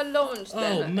to have a launch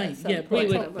then? Oh, mate, yeah, we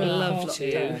would When love to.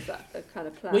 Is that the kind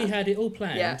of plan? We had it all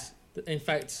planned. Yeah. In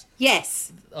fact,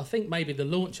 yes, I think maybe the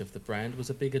launch of the brand was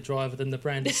a bigger driver than the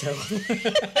brand itself.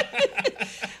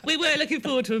 We were looking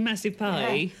forward to a massive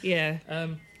party. Yeah.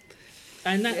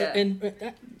 And that, Yeah. and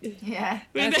that, yeah.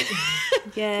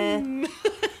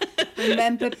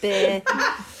 Remember beer.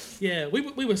 yeah, we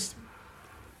were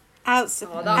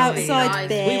Outside nice.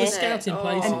 beer. we were scouting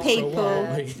places And for a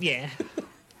while. people. Yeah.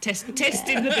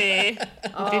 Testing the beer.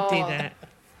 We did do that.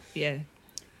 Yeah.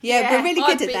 Yeah, we're really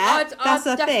good at that. That's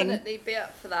our I'd thing. definitely be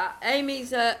up for that.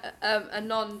 Amy's a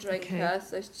non-drinker,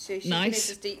 so she can Nice.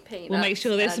 just eat peanuts. We'll make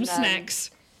sure there's some and,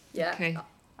 snacks. Yeah. Okay.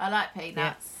 I like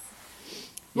peanuts.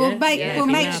 We'll make Yeah.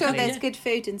 sure Lovely. there's good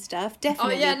food and stuff. Oh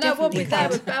Definitely. yeah, no, we'll be definitely there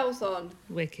good. with bells on.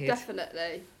 Wicked.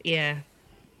 Definitely. Yeah.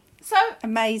 So,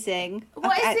 Amazing.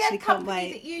 what is I actually the can't company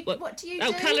wait. that you? What- What do you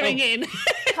Oh, do? colouring in.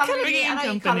 Colouring in. I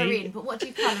know you colour company. in, but what do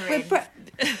you colour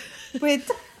We're in?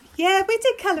 yeah, we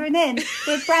did colouring in.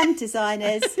 We're brand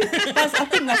designers. I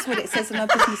think that's what it says on our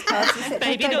business cards. Baby,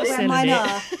 I don't not know where selling mine it.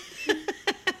 are.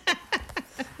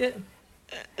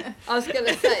 I was going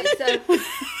to say,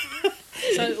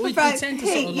 So we Right, tend to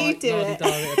Pete, sort of you like do it. it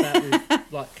about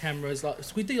with like cameras, like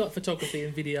so we do like photography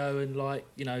and video and like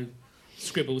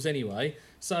scribbles anyway.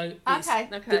 So it's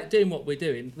Okay. doing what we're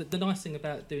doing. The nice thing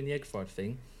about doing the egg fried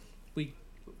thing, we've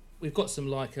got some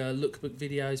like lookbook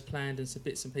videos planned and some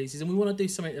bits and pieces, and we want to do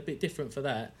something a bit different for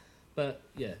that. But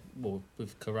yeah, well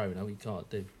with Corona we can't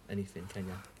do anything, can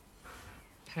you?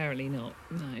 Apparently not.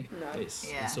 No. It's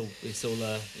Yeah. it's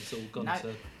all gone No.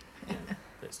 to.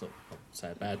 Let's not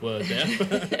say a bad word there.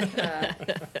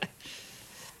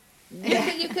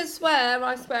 you can swear.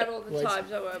 I swear all the time.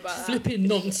 Don't worry about that. Flipping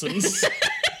nonsense.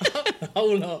 A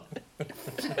whole lot.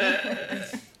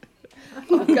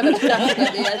 I'm going to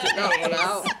definitely edit that one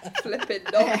out. Flipping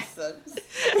nonsense.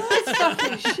 That's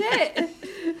fucking shit.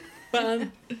 But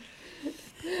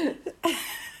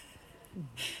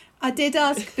I did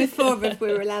ask before if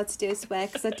we were allowed to do a swear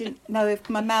because I didn't know if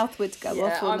my mouth would go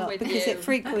off or I'm not with because you. it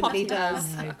frequently Potty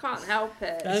does. mouth. I can't help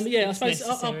it. yeah, I suppose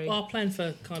necessary. our plan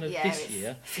for kind of Yeah, this it's-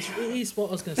 year it is what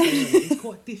I was going to say. It's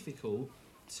quite difficult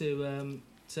to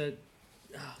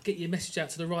get your message out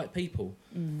to the right people.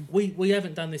 We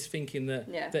haven't done this thinking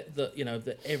that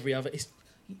that every other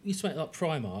you smell like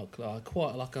Primark, like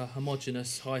quite like a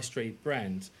homogenous high street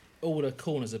brand. All the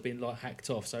corners have been like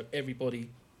hacked off, so everybody.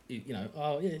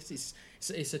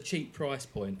 It's a cheap price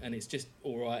point and it's just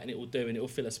all right and it will do and it will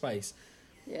fill a space.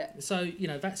 Yeah. So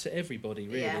that's for everybody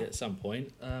really at some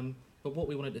point. But what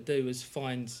we wanted to do was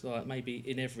find like maybe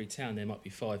in every town there might be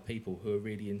 5 people who are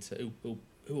really into who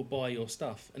will buy your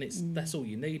stuff, and that's all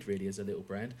you need really as a little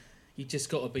brand. You just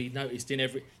got to be noticed in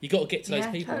every. You got to get to those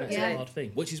people. Totally. And that's a hard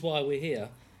thing, which is why we're here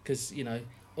because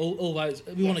all those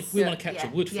we want to capture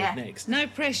Woodford next. No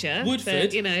pressure.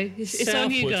 Woodford, but, it's South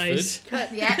on you Woodford.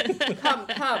 guys.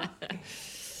 Come.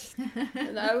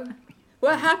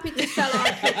 We're happy to sell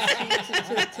our kids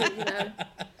to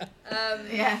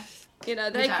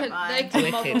they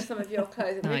can model some of your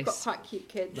clothing. We've got Nice. quite cute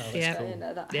kids. No, that's Yeah. cool.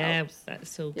 That Yeah, helps.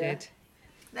 that's all Yeah. good.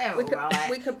 They're We all could, right.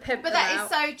 we could pimp But them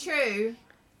that out. is so true.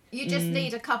 You just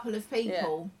need a couple of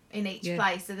people in each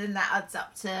place, and then that adds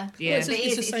up to. Yeah. It's the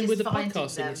it's same just with the finding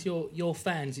podcasting. them. It's your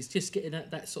fans. It's just getting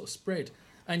that sort of spread.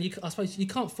 And I suppose you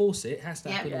can't force it. It has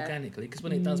to happen organically because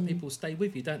when it does, people stay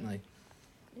with you, don't they?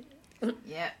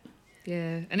 Yeah.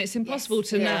 Yeah, and it's impossible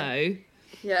to know.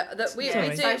 Yeah, that we Sorry.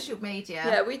 do. Social media.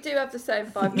 Yeah, we do have the same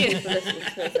 5 people listening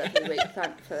to us every week,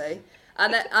 thankfully,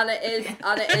 and it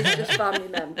is just family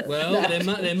members. Well,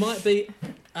 there might be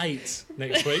 8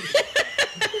 next week,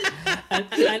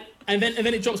 and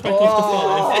then it drops back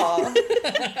off to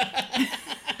 5.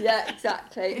 Yeah,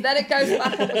 exactly. Then it goes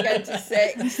back up again to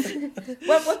 6.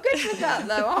 Well, we're good with that,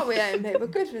 though, aren't we, Amy? We're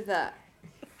good with that.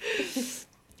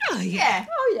 Oh, Yeah.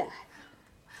 Oh yeah.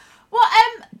 What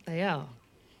They are.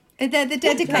 They're the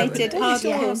dedicated What's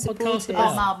your hardcore podcast supporters, about?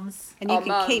 our mums. and you Our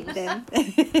can keep mums. them.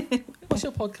 What's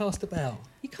your podcast about?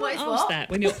 You can't What is ask what? that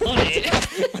when you're on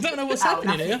it. I don't know what's Oh,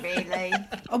 happening here. nothing really.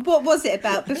 Oh, what was it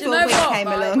about before know we what, came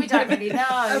Mike? along? We don't really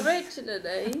know.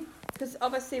 Originally, because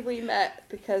obviously we met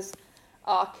because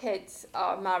our kids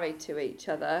are married to each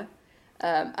other,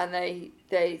 and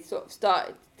they sort of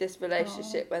started this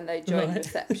relationship when they joined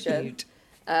reception,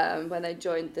 when they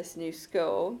joined this new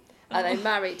school. and they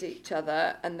married each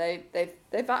other, and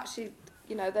they've actually,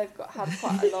 you know, they've had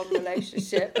quite a long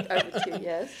relationship over 2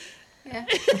 years. Yeah,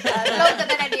 longer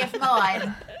than any of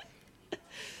mine.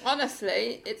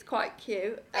 Honestly, it's quite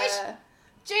cute.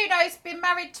 Juno's been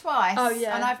married twice. Oh,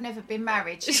 yeah. And I've never been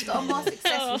married. She's got a more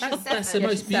successful. That's the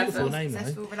most beautiful name,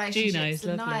 successful though. relationships Juno's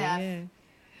than lovely, I have. yeah.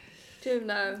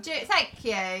 Juno. Thank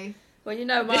you. Well, you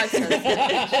know my son's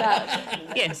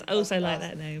Yes, I also like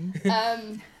that name.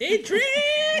 Idris!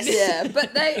 Yeah,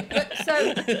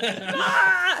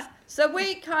 so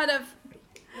we kind of,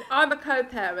 I'm a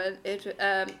co-parent,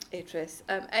 Idris.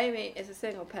 Amy is a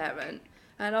single parent,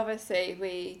 and obviously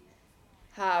we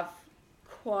have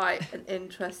quite an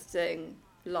interesting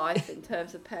life in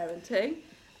terms of parenting,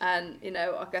 and, you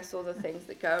know, I guess all the things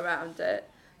that go around it.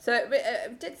 So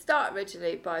it did start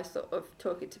originally by sort of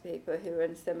talking to people who are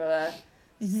in similar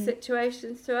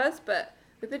situations to us, but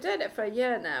we've been doing it for a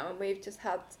year now, and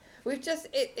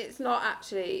it's not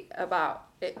actually about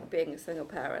it being a single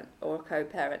parent or a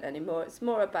co-parent anymore. It's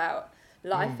more about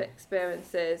life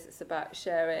experiences. It's about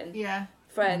sharing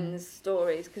friends,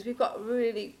 stories, because we've got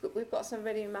some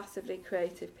really massively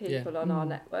creative people on our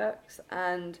networks,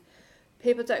 and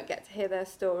people don't get to hear their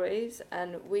stories,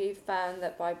 and we've found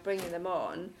that by bringing them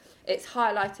on, it's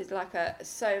highlighted like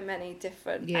so many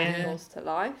different angles to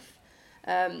life,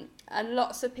 and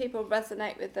lots of people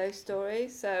resonate with those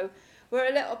stories. So we're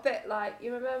a little bit like,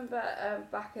 you remember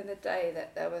back in the day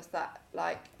that there was that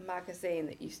like magazine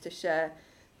that used to share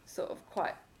sort of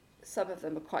some of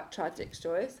them are quite tragic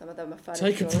stories, some of them are funny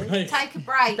stories. Take a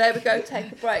break. There we go,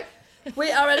 take a break.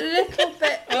 We are a little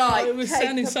bit like. It was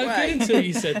sounding so good until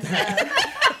you said that.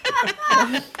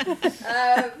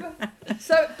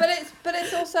 But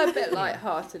it's also a bit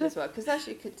light-hearted as well, because as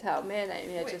you could tell, me and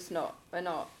Amy are just not. We're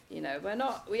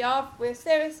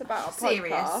serious about our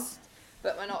podcast,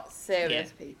 but we're not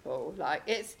serious people. Like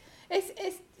it's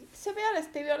to be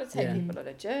honest, we want to take people on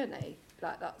a journey.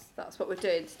 Like that's what we're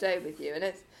doing today with you,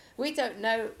 and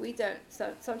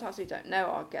sometimes we don't know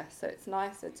our guests, so it's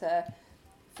nicer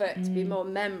for it to be more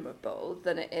memorable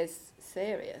than it is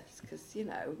serious, because, you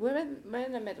know, we're in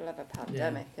the middle of a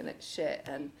pandemic and it's shit,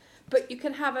 but you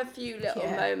can have a few little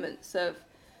moments of,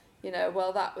 you know,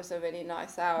 well, that was a really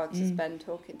nice hour to spend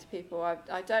talking to people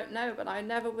I don't know, but I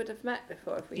never would have met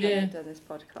before if we hadn't done this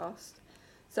podcast.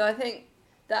 So I think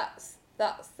that's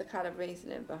the kind of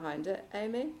reasoning behind it.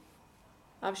 Amy?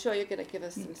 I'm sure you're going to give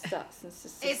us some stats and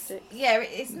statistics.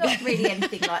 It's not really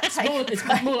anything like it's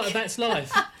more like that's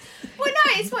life. Well, no,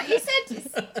 it's what you said.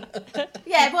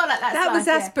 More like that's that life. Was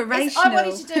aspirational. I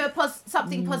wanted to do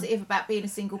something positive about being a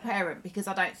single parent, because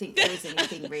I don't think there is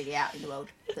anything really out in the world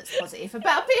that's positive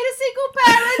about being a single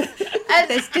parent. And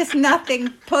there's just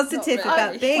nothing positive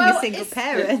about being a single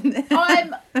parent.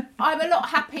 I'm a lot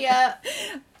happier.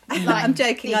 Like I'm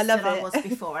joking. I love it. I was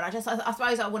before, and I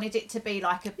suppose I wanted it to be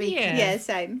like a beacon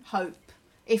same hope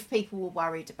if people were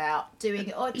worried about doing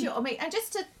it, or do you know what I mean? And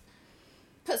just to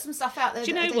put some stuff out there.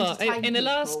 Do you know what? In the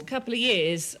last couple of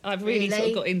years, I've really sort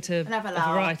of got into a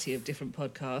variety of different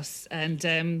podcasts,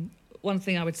 and one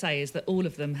thing I would say is that all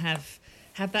of them have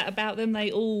that about them.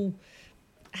 They all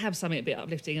have something a bit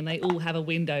uplifting, and they all have a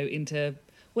window into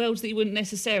worlds that you wouldn't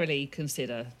necessarily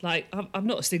consider. Like, I'm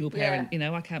not a single parent, you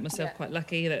know, I count myself quite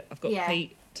lucky that I've got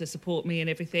Pete to support me and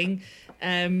everything.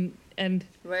 And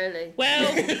really, well,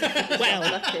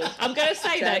 I'm going to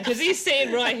say that because he's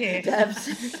sitting right here.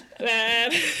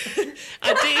 I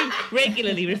do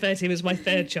regularly refer to him as my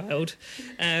third child.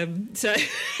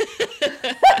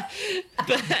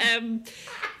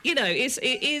 You know, it's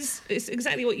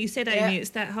exactly what you said, Amy.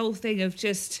 It's that whole thing of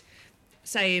just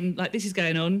saying, like, this is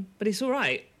going on, but it's all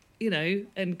right, you know,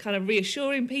 and kind of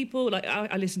reassuring people. Like,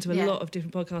 I listen to a lot of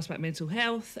different podcasts about mental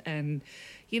health, and,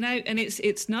 you know, and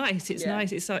it's nice. It's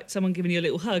nice. It's like someone giving you a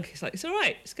little hug. It's like, it's all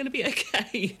right. It's going to be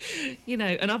okay, you know.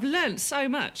 And I've learnt so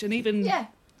much. And even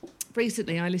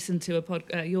recently, I listened to your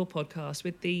podcast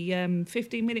with the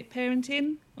 15-minute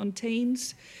parenting on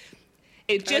teens.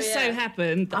 It just so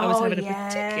happened that I was having a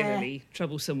particularly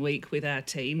troublesome week with our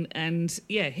teen, and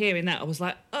hearing that, I was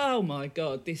like, oh my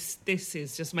God, this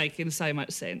is just making so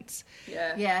much sense.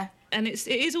 Yeah. And it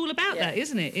is all about that,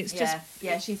 isn't it? It's just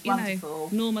she's wonderful.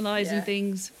 Normalising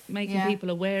things, making people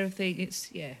aware of things.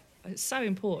 It's so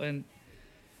important.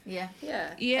 Yeah.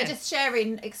 And just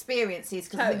sharing experiences,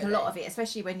 because I think a lot of it,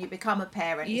 especially when you become a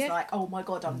parent, it's like, oh my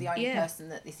God, I'm the only person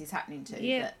that this is happening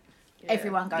to. But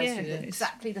everyone goes through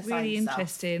exactly the same really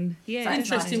interesting. stuff. It's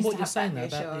interesting what you're saying there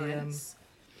about the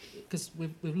because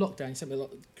with lockdown, something like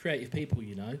creative people,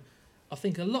 you know, I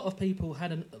think a lot of people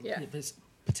had there's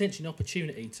potentially an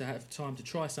opportunity to have time to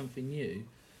try something new,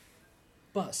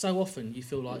 But so often you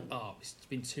feel like, it's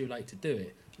been too late to do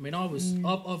it. I mean,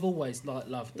 I've always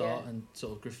loved art and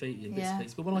sort of graffiti and bits and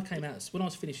pieces. But when I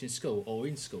was finishing school, or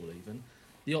in school even,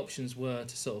 the options were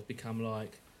to sort of become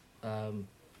like a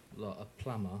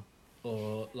plumber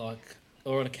or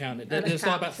an accountant. There's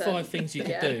like about 5 things you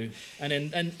could do, and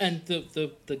then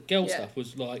the girl stuff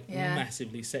was like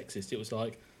massively sexist. It was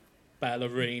like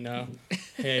ballerina,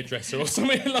 hairdresser, or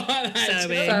something like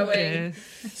that.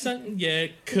 Sewing.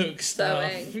 Cook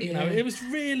stuff. You know, it was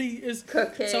really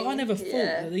cooking. So I never thought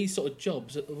that these sort of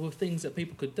jobs were things that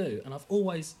people could do, and I've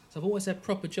always had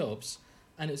proper jobs,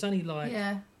 and it was only like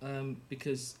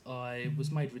because I was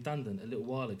made redundant a little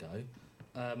while ago.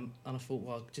 And I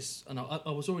thought,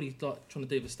 I was already like trying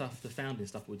to do the founding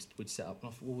stuff we'd set up, and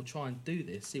I thought, we'll try and do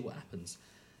this, see what happens.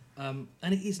 And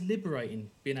it is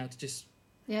liberating being able to just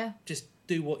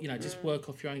do what, just work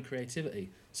off your own creativity.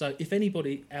 So if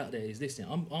anybody out there is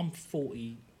listening, I'm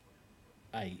 48.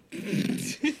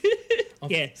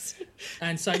 Yes.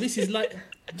 And so this is like.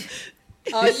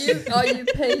 Are you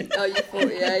Pete? Are you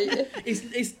 48?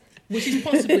 It's which is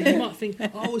possibly, you might think,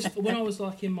 when I was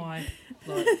like in my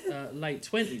late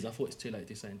 20s, I thought it's too late to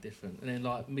do something different, and then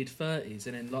like mid 30s,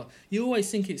 and then like you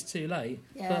always think it's too late,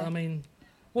 but I mean,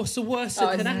 what's the worst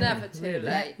that can happen? Never too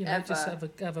late. Ever. Just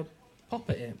have a pop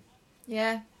at it.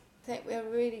 Yeah. I think we're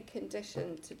really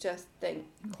conditioned to just think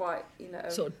quite,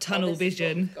 sort of tunnel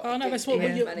vision. Oh no, that's what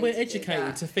we're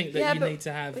educated to think that you need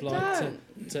to have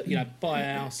to buy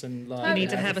a house and like. You need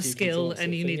to have a skill,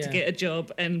 and you need to get a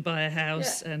job and buy a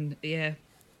house, and Yeah,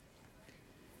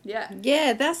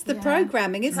 that's the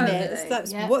programming, isn't it?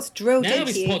 That's what's drilled now into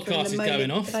this you podcast is going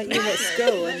off. Like you're at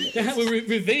school. And we're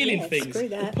revealing things.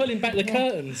 We're pulling back the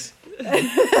curtains.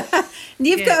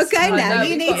 You've got to go now.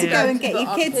 You need to go and get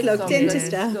your kids logged into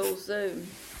stuff. Zoom.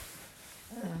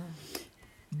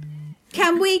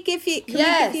 Can we give you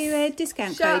a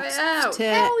discount code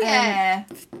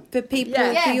for people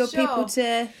for your people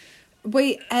to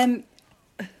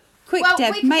quick, well,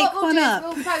 Deb, make one up.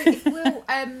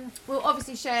 We'll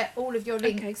obviously share all of your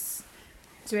links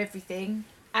to everything,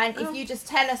 and if you just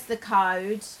tell us the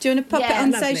code, do you want to pop it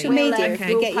on social media if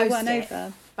we get you one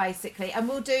over? Basically, and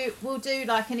we'll do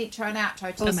like an intro and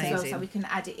outro to as well, so we can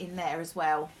add it in there as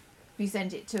well. You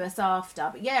send it to us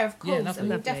after, but of course, and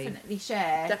we'll definitely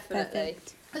share. Definitely,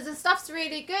 because the stuff's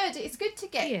really good. It's good to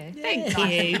get thank nice you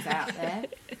things out there.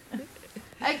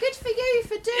 And good for you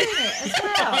for doing it as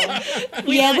well.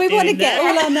 We want to get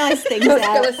all our nice things out.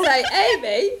 I was going to say,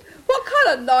 Amy, what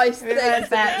kind of nice things are you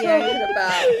talking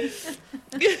about?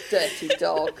 Dirty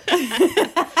dog.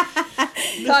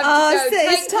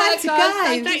 It's time to go.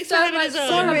 Thanks so much.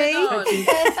 Sorry.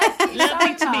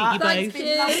 Lovely to meet you both.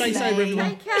 Stay safe, everyone.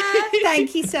 Take care.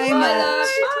 Thank you so much.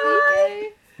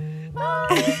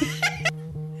 Bye.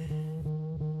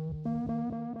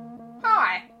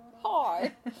 Hi.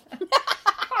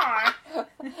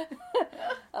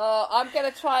 I'm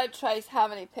going to try and trace how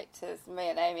many pictures me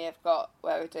and Amy have got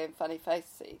where we're doing funny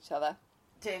faces at each other.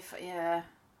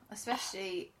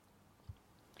 Especially,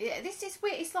 this is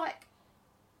weird. It's like,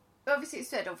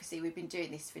 obviously we've been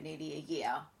doing this for nearly a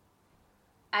year,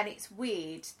 and it's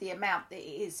weird the amount that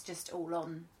it is just all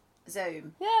on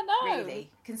Zoom. Yeah, no. Really,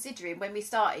 considering when we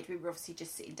started, we were obviously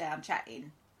just sitting down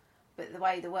chatting, but the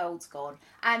way the world's gone,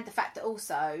 and the fact that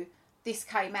also this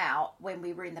came out when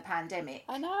we were in the pandemic.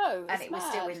 I know. And it was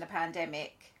still in the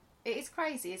pandemic. It is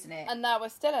crazy, isn't it? And now we're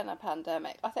still in a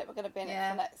pandemic. I think we're going to be in it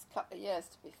for the next couple of years,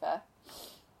 to be fair.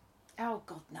 Oh,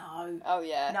 God, no. Oh,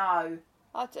 yeah. No.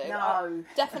 I do. No.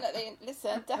 Definitely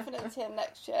till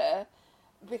next year,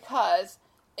 because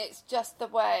it's just the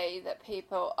way that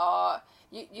people are.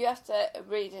 You have to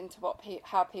read into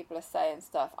how people are saying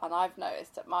stuff, and I've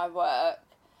noticed at my work,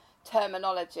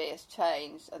 terminology has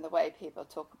changed, and the way people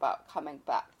talk about coming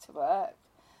back to work,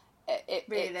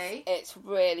 it's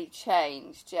really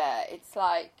changed. Yeah, it's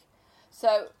like,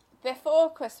 so before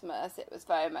Christmas it was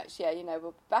very much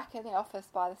we'll be back in the office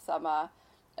by the summer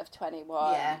of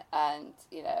 21, and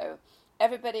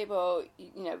everybody will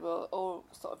will all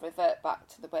sort of revert back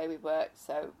to the way we work.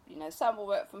 So some will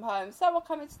work from home, some will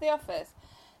come into the office.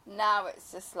 Now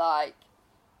it's just like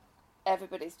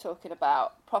everybody's talking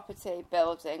about property,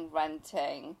 building,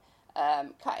 renting,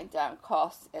 cutting down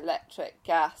costs, electric,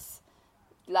 gas,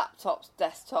 laptops,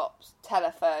 desktops,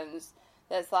 telephones.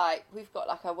 There's we've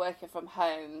got a working from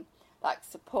home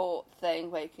support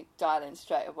thing where you can dial in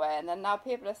straight away. And then now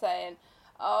people are saying,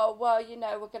 oh, well,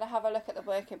 we're going to have a look at the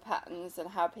working patterns and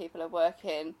how people are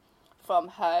working from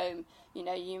home.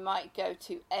 You might go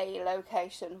to a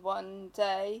location one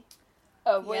day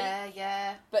a week.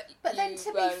 Yeah. But then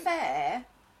to be fair,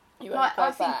 You won't go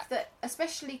I think back. that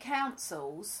especially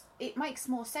councils, it makes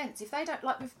more sense if they don't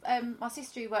like. With my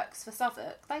sister who works for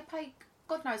Southwark, they pay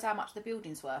God knows how much the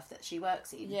building's worth that she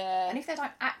works in. Yeah. And if they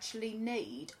don't actually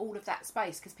need all of that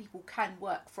space because people can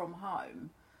work from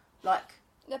home, like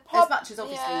as much as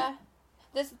obviously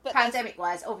pandemic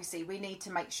wise, obviously we need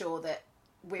to make sure that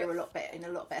we're in a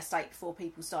lot better state before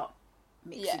people start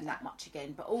mixing that much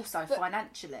again. But also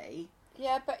financially.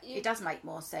 Yeah, but it does make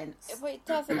more sense. Well, it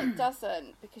doesn't. It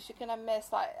doesn't, because you're going to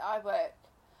miss. Like I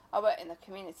work in the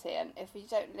community, and if you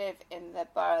don't live in the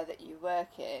borough that you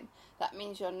work in, that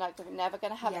means you're never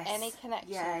going to have any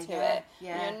connection to it.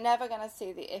 Yeah. You're never going to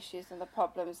see the issues and the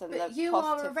problems and but the you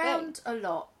positive are around things. a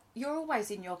lot. You're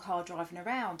always in your car driving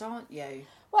around, aren't you?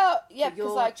 Well, yeah,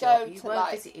 because I go you to were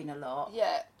visiting a lot.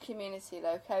 Yeah, community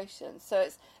locations. So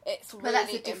it's really. But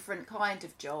that's a different kind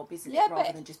of job, isn't it?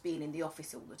 Rather than just being in the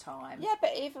office all the time. Yeah,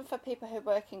 but even for people who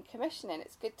work in commissioning,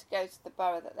 it's good to go to the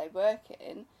borough that they work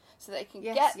in, so they can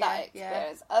get that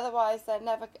experience. Yeah. Otherwise,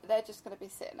 they're just going to be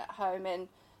sitting at home in,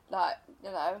 like,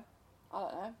 I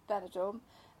don't know, Benidorm,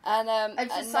 and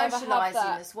just never have socialising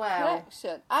that as well.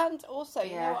 Connection. And also,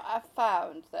 you know what I've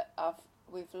found that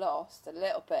we've lost a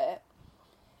little bit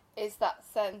is that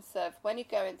sense of when you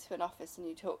go into an office and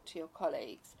you talk to your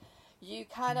colleagues, you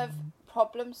kind of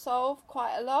problem solve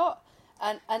quite a lot.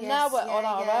 And now we're on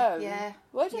our own. Yeah.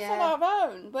 We're just on our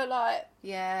own. We're like,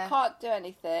 can't do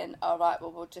anything. All right,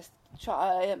 well, we'll just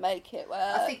try and make it work.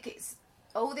 I think it's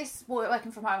all this working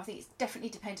from home. I think it's definitely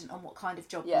dependent on what kind of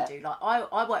job you do. Like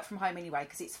I work from home anyway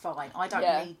because it's fine. I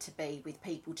don't need to be with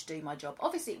people to do my job.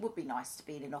 Obviously, it would be nice to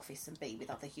be in an office and be with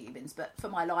other humans, but for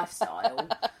my lifestyle,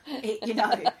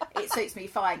 it suits me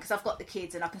fine because I've got the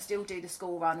kids and I can still do the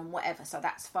school run and whatever, so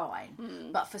that's fine.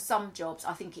 But for some jobs,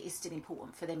 I think it is still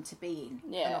important for them to be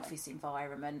in an office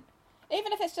environment.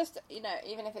 Even if it's just,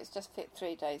 even if it's just fit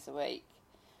 3 days a week,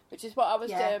 which is what I was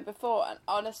doing before. And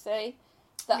honestly,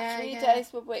 that 3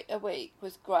 days a week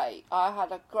was great. I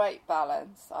had a great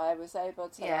balance. I was able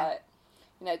to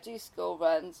do school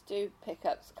runs, do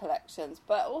pickups, collections,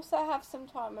 but also have some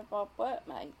time with my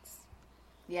workmates.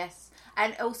 Yes,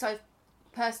 and also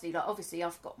personally, like obviously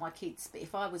I've got my kids, but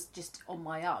if I was just on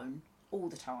my own all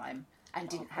the time and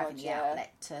didn't have any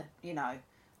outlet to,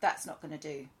 that's not going to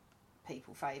do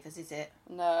people favours, is it?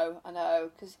 No, I know,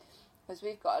 because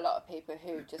we've got a lot of people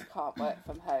who just can't work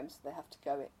from home, so they have to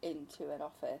go into an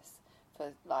office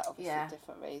for, like, obviously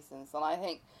different reasons. And I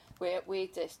think we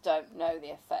just don't know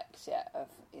the effects yet of,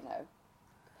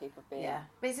 people being... Yeah,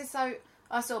 but it's just so...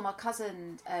 I saw my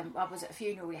cousin, I was at a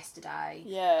funeral yesterday,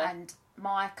 and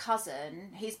my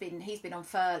cousin, he's been on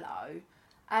furlough,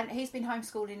 and he's been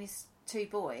homeschooling his 2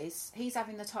 boys. He's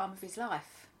having the time of his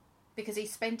life, because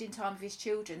he's spending time with his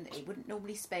children that he wouldn't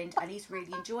normally spend, and he's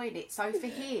really enjoying it. So for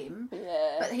him,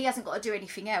 but he hasn't got to do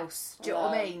anything else. Do you know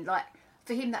what I mean? Like,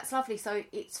 for him, that's lovely. So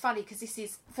it's funny, because this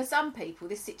is, for some people,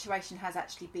 this situation has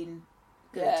actually been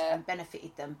good and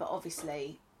benefited them, but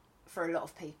obviously... for a lot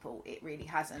of people, it really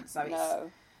hasn't. So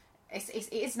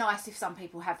it is nice if some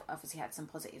people have obviously had some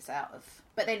positives out of.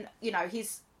 But then,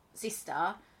 his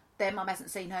sister, their mum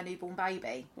hasn't seen her newborn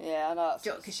baby. Yeah, I know.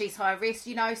 Because she's high risk,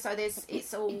 so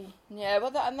it's all... Yeah,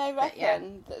 well, and they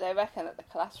reckon that the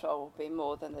cholesterol will be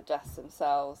more than the deaths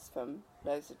themselves from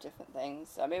loads of different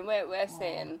things. I mean, we're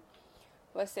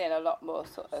seeing a lot more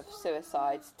sort of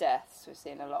suicides, deaths. We're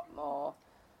seeing a lot more,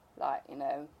 like,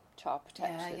 child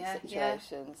protection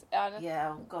situations. And,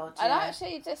 oh God. And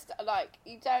actually, just like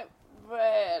you don't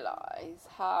realise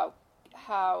how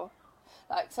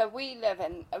so we live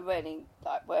in a really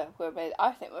we're really,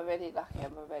 I think we're really lucky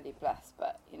and we're really blessed,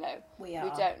 but we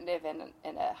don't live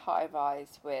in a high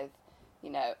rise with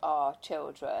our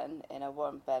children in a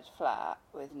 1-bed flat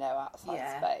with no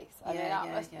outside space. I mean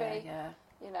that must be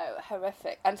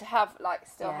horrific, and to have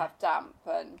still have damp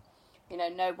and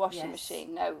no washing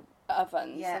machine, no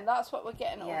ovens, and that's what we're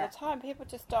getting all the time. People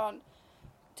just don't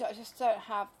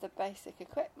have the basic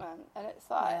equipment, and it's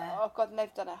like, oh God, and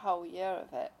they've done a whole year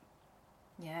of it.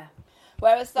 Yeah.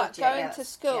 Whereas going to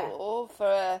school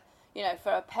for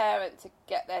a parent to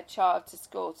get their child to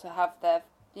school to have their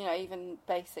even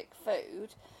basic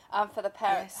food, and for the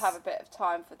parents to have a bit of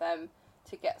time for them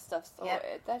to get stuff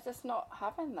sorted, they're just not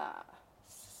having that.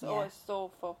 It's always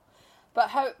awful. But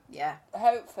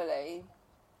hopefully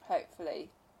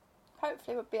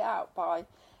we'll be out by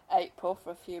April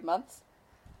for a few months.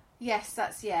 Yes,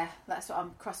 that's what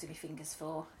I'm crossing my fingers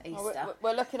for, Easter.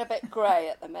 We're looking a bit grey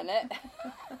at the minute.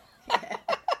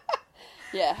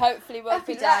 Hopefully we'll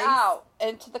be let out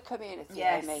into the community,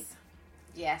 Amy.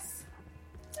 Yes.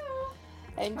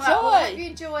 Enjoy. Right, well, I hope you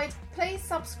enjoyed. Please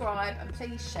subscribe and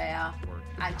please share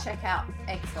and check out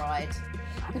Egg Fried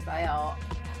because they are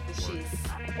the shiz.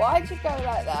 Why'd you go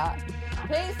like that?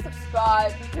 Please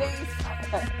subscribe. Please.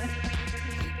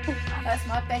 That's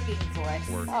my begging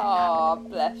voice. Oh,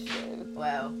 bless you.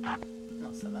 Well,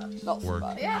 not so much. Not so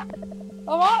much. Yeah.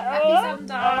 All right. Happy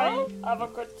Sunday. Have a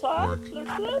good time.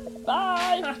 Listen.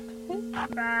 Bye.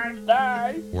 Bye.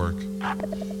 Bye. Work.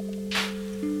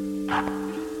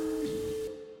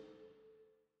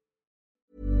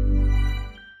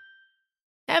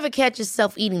 Ever catch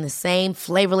yourself eating the same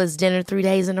flavorless dinner 3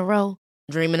 days in a row?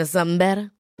 Dreaming of something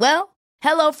better? Well,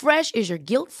 HelloFresh is your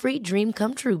guilt-free dream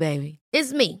come true, baby.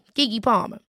 It's me, Keke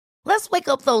Palmer. Let's wake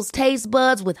up those taste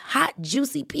buds with hot,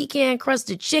 juicy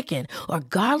pecan-crusted chicken or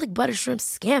garlic butter shrimp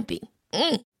scampi.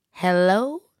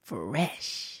 Hello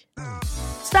Fresh.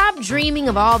 Stop dreaming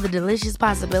of all the delicious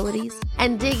possibilities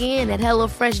and dig in at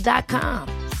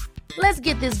HelloFresh.com. Let's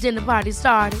get this dinner party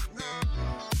started.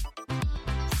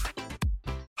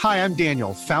 Hi, I'm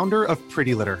Daniel, founder of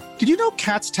Pretty Litter. Did you know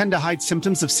cats tend to hide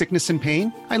symptoms of sickness and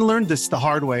pain? I learned this the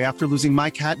hard way after losing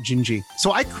my cat, Gingy.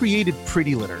 So I created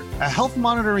Pretty Litter, a health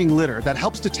monitoring litter that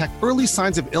helps detect early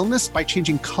signs of illness by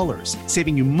changing colors,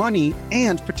 saving you money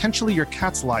and potentially your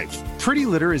cat's life. Pretty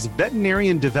Litter is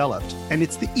veterinarian developed, and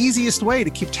it's the easiest way to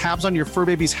keep tabs on your fur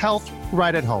baby's health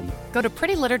right at home. Go to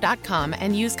prettylitter.com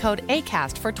and use code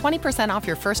ACAST for 20% off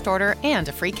your first order and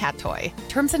a free cat toy.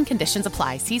 Terms and conditions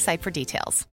apply. See site for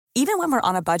details. Even when we're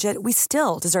on a budget, we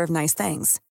still deserve nice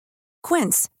things.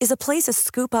 Quince is a place to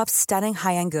scoop up stunning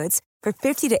high-end goods for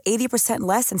 50 to 80%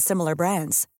 less than similar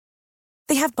brands.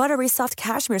 They have buttery soft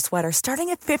cashmere sweaters starting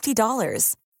at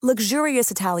 $50,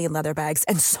 luxurious Italian leather bags,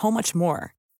 and so much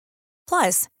more.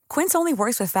 Plus, Quince only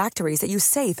works with factories that use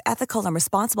safe, ethical, and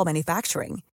responsible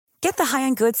manufacturing. Get the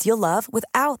high-end goods you'll love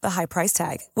without the high price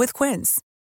tag with Quince.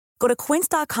 Go to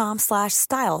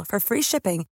quince.com/style for free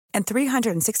shipping and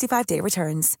 365-day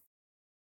returns.